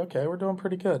 9:30. Okay, we're doing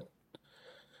pretty good.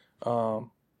 And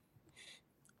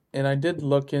I did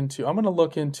look into. I'm going to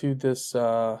look into this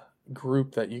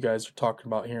group that you guys are talking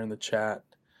about here in the chat.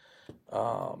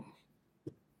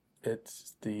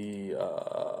 It's the.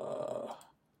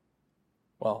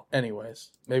 Well, anyways,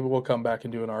 maybe we'll come back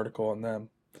and do an article on them.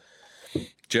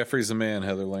 Jeffrey's the man,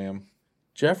 Heather Lamb.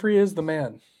 Jeffrey is the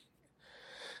man.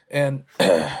 And,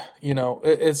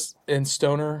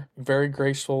 Stoner very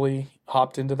gracefully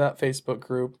hopped into that Facebook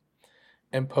group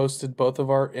and posted both of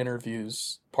our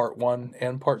interviews, part 1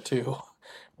 and part 2,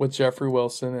 with Jeffrey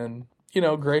Wilson, and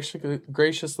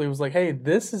graciously was like, "Hey,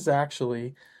 this is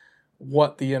actually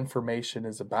what the information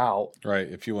is about. Right.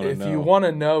 If you want to know. If you want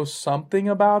to know something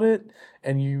about it,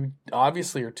 and you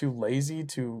obviously are too lazy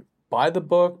to buy the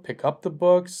book, pick up the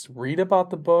books, read about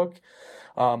the book,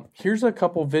 here's a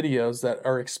couple videos that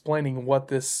are explaining what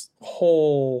this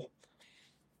whole,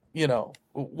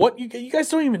 what you guys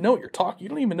don't even know what you're talking. You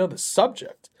don't even know the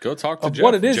subject. Go talk to of Jeff.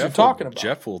 What it is you're talking about.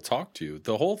 Jeff will talk to you.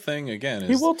 The whole thing again is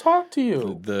he will talk to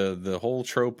you. The whole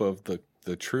trope of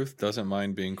the truth doesn't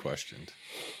mind being questioned.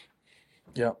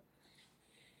 Yep.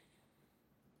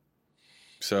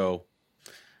 So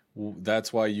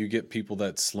that's why you get people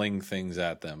that sling things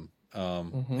at them.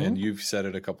 And you've said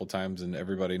it a couple times, and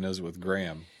everybody knows it with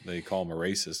Graham. They call him a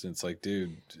racist, and it's like,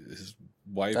 dude, his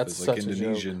wife is like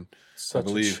Indonesian, I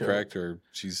believe, correct? Or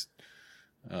she's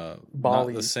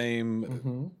not the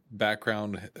same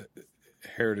background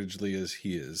heritagely as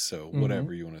he is. So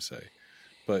whatever you want to say,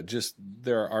 but just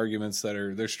there are arguments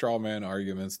they're straw man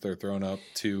arguments. They're thrown up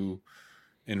to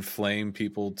inflame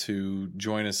people to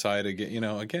join a side again.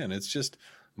 Again, it's just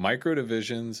micro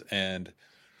divisions and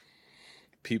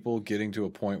people getting to a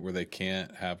point where they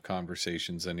can't have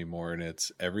conversations anymore, and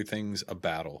everything's a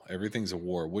battle, everything's a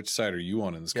war. Which side are you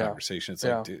on in this conversation? It's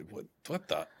like, dude, what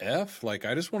the F? Like,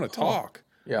 I just want to talk.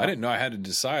 I didn't know I had to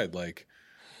decide, like,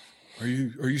 are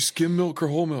you skim milk or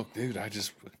whole milk? Dude,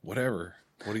 whatever.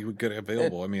 What do you get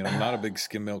available? I mean, I'm not a big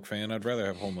skim milk fan. I'd rather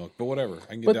have whole milk, but whatever.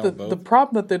 I can get down with both. The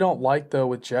problem that they don't like, though,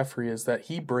 with Jeffrey is that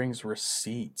he brings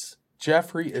receipts.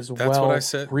 Jeffrey is That's what I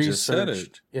said. Researched. Just said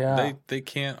it. Yeah. They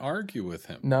can't argue with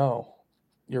him. No.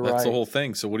 You're right. That's the whole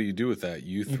thing. So what do you do with that?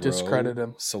 You throw discredit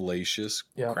him. Salacious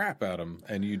crap at him,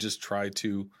 and you just try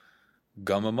to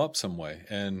gum him up some way.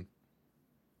 And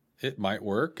it might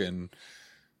work, and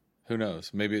who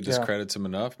knows? Maybe it discredits him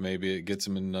enough. Maybe it gets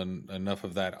him enough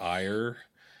of that ire.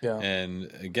 Yeah.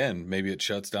 And again, maybe it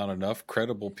shuts down enough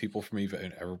credible people from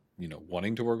even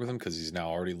wanting to work with him because he's now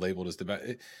already labeled as the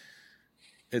bad.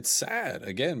 It's sad,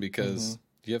 again, because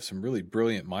you have some really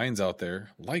brilliant minds out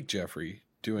there like Jeffrey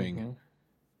doing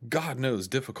God knows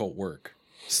difficult work.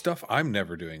 Stuff I'm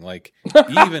never doing. Like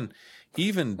even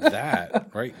that,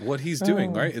 right? What he's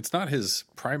doing, right? It's not his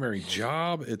primary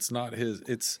job. It's not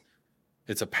it's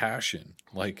a passion.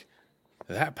 Like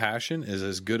that passion is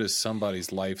as good as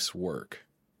somebody's life's work.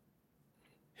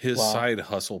 His side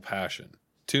hustle passion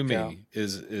to me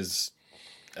is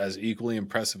as equally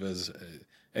impressive as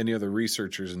any other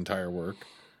researcher's entire work.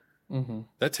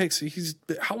 That takes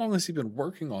how long has he been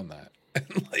working on that?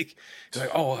 And like he's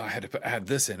like, oh, I had to add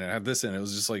this in and add this in. It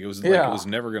was just like it was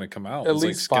never going to come out. It was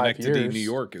least like 5 Schenectady, years. New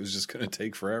York. It was just going to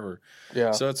take forever. Yeah.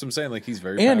 So that's what I'm saying. Like he's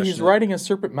very passionate. He's writing a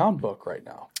Serpent Mound book right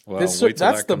now. Well, wait till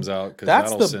that comes out because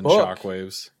that'll send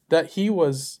shockwaves. That he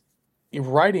was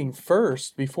writing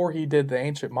first before he did the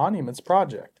Ancient Monuments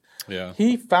project. Yeah.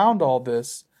 He found all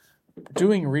this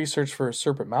doing research for a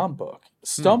Serpent Mound book.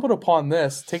 Stumbled upon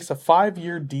this, takes a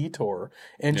 5-year detour,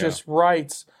 and just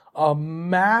writes a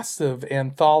massive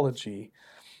anthology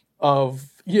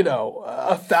of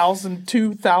 1,000,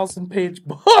 2,000 page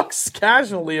books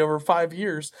casually over 5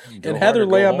 years. And Heather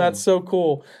Lamb, that's so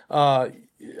cool. I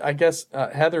guess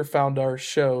Heather found our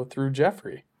show through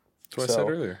Jeffrey. That's what I said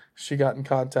earlier. She got in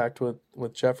contact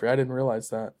with Jeffrey. I didn't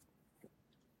realize that.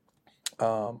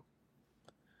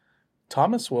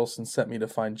 Thomas Wilson sent me to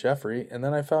find Jeffrey, and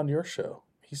then I found your show.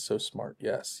 He's so smart.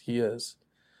 Yes, he is.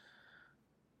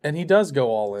 And he does go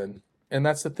all in. And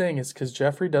that's the thing, is because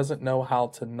Jeffrey doesn't know how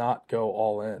to not go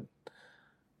all in.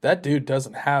 That dude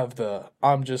doesn't have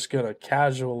I'm just going to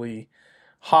casually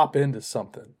hop into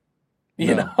something.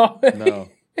 You know?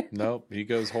 No. He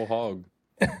goes whole hog.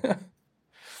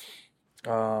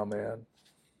 Oh, man.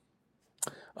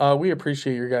 We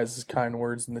appreciate your guys' kind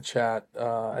words in the chat.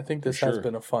 I think this has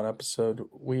been a fun episode.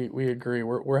 We agree.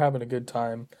 We're having a good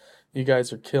time. You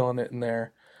guys are killing it in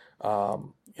there.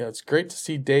 It's great to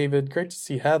see David. Great to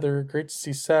see Heather. Great to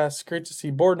see Sess. Great to see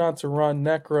Board Not to Run,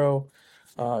 Necro,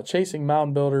 Chasing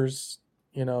Mound Builders.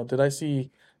 Did I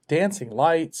see Dancing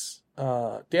Lights?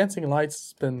 Dancing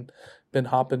Lights has been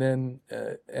hopping in,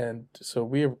 and so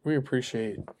we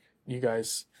appreciate you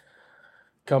guys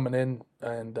coming in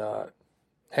and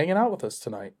hanging out with us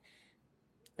tonight.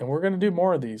 And we're going to do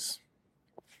more of these.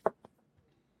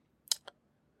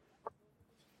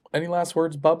 Any last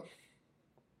words, Bub?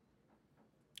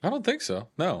 I don't think so.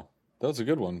 No. That was a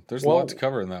good one. There's a lot to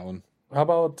cover in that one. How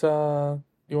about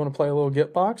you want to play a little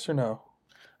Get Box or no?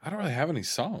 I don't really have any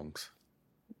songs.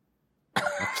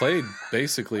 I've played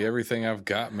basically everything I've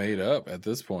got made up at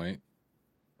this point.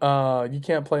 You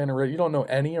can't play you don't know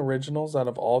any originals out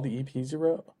of all the EPs you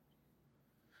wrote?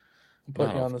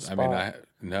 Put you on the spot.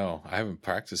 I haven't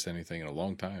practiced anything in a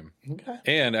long time. Okay.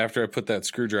 And after I put that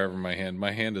screwdriver in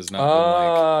my hand has not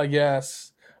been like...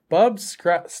 yes. Bub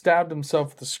stabbed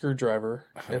himself with a screwdriver.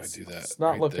 How do I do that? It's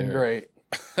not looking great.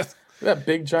 That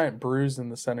big giant bruise in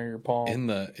the center of your palm. In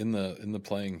the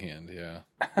playing hand, yeah.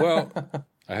 Well,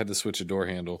 I had to switch a door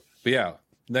handle. But yeah,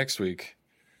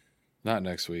 not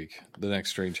next week, the next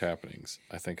Strange Happenings,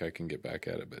 I think I can get back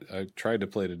at it. But I tried to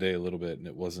play today a little bit, and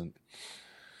it wasn't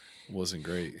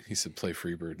great. He said, play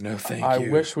Freebird. No, thank you. I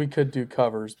wish we could do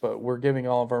covers, but we're giving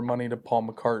all of our money to Paul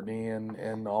McCartney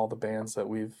and all the bands that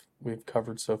we've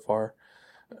covered so far.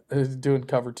 Doing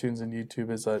cover tunes on YouTube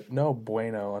is a no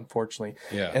bueno, unfortunately.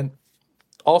 Yeah. And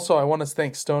also, I want to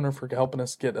thank Stoner for helping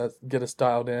us get us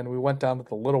dialed in. We went down to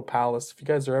the Little Palace. If you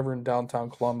guys are ever in downtown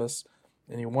Columbus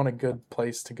and you want a good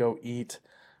place to go eat,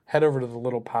 head over to the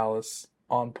Little Palace.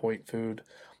 On point food.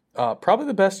 Probably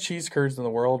the best cheese curds in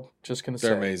the world. Just going to say.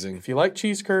 They're amazing. If you like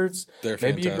cheese curds, they're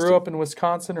maybe fantastic. you grew up in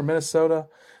Wisconsin or Minnesota,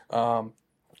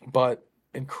 but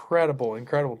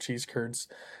incredible cheese curds.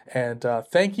 And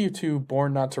thank you to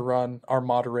Born Not to Run, our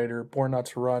moderator, Born Not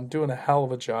to Run, doing a hell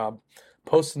of a job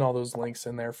posting all those links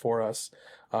in there for us.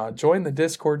 Join the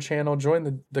Discord channel,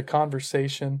 join the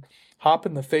conversation, hop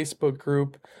in the Facebook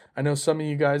group. I know some of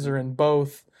you guys are in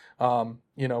both.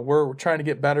 We're trying to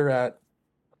get better at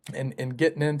and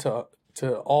getting into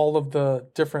all of the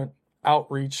different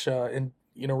outreach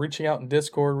reaching out in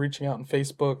Discord, reaching out in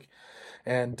Facebook.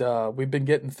 And we've been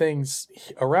getting things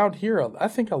around here, I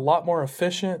think, a lot more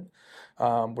efficient.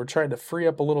 We're trying to free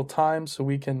up a little time so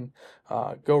we can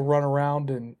go run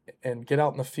around and get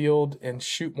out in the field and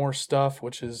shoot more stuff,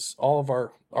 which is all of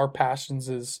our passions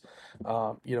is,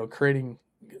 creating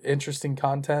interesting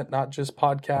content, not just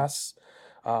podcasts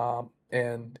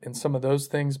and some of those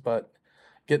things, but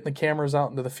getting the cameras out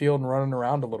into the field and running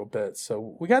around a little bit.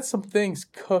 So we got some things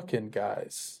cooking,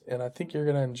 guys, and I think you're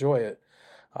going to enjoy it.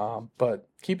 But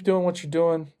keep doing what you're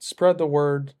doing. Spread the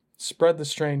word. Spread the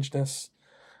strangeness.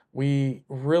 We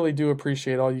really do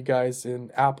appreciate all you guys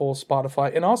in Apple,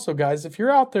 Spotify. And also, guys, if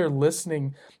you're out there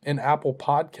listening in Apple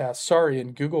Podcasts,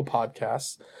 in Google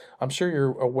Podcasts, I'm sure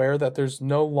you're aware that there's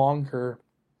no longer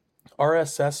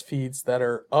RSS feeds that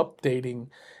are updating.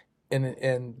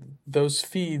 And those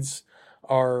feeds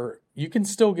you can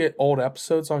still get old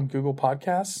episodes on Google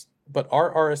Podcasts. But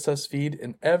our RSS feed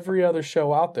and every other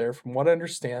show out there, from what I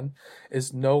understand,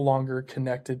 is no longer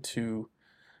connected to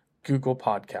Google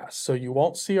Podcasts. So you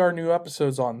won't see our new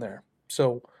episodes on there.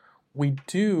 So we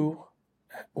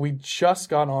just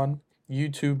got on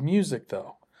YouTube Music,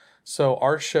 though. So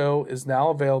our show is now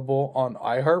available on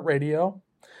iHeartRadio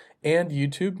and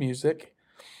YouTube Music.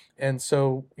 And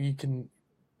so you can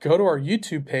go to our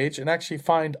YouTube page and actually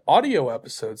find audio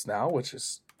episodes now, which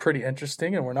is pretty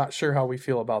interesting, and we're not sure how we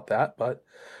feel about that. But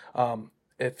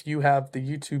if you have the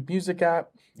YouTube Music app,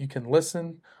 you can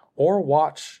listen or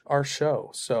watch our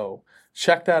show. So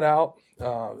check that out.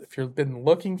 If you've been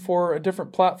looking for a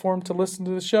different platform to listen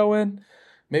to the show in,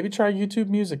 maybe try YouTube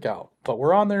Music out. But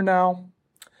we're on there now.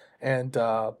 And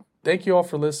thank you all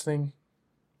for listening.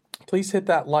 Please hit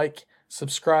that like,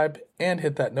 subscribe, and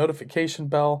hit that notification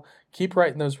bell. Keep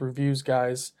writing those reviews,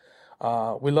 guys.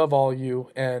 We love all of you,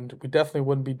 and we definitely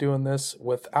wouldn't be doing this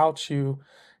without you.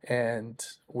 And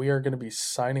we are going to be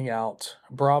signing out.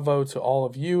 Bravo to all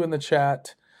of you in the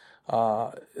chat.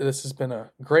 This has been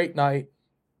a great night.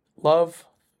 Love,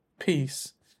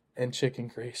 peace, and chicken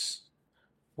grease.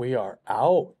 We are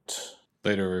out.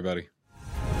 Later, everybody.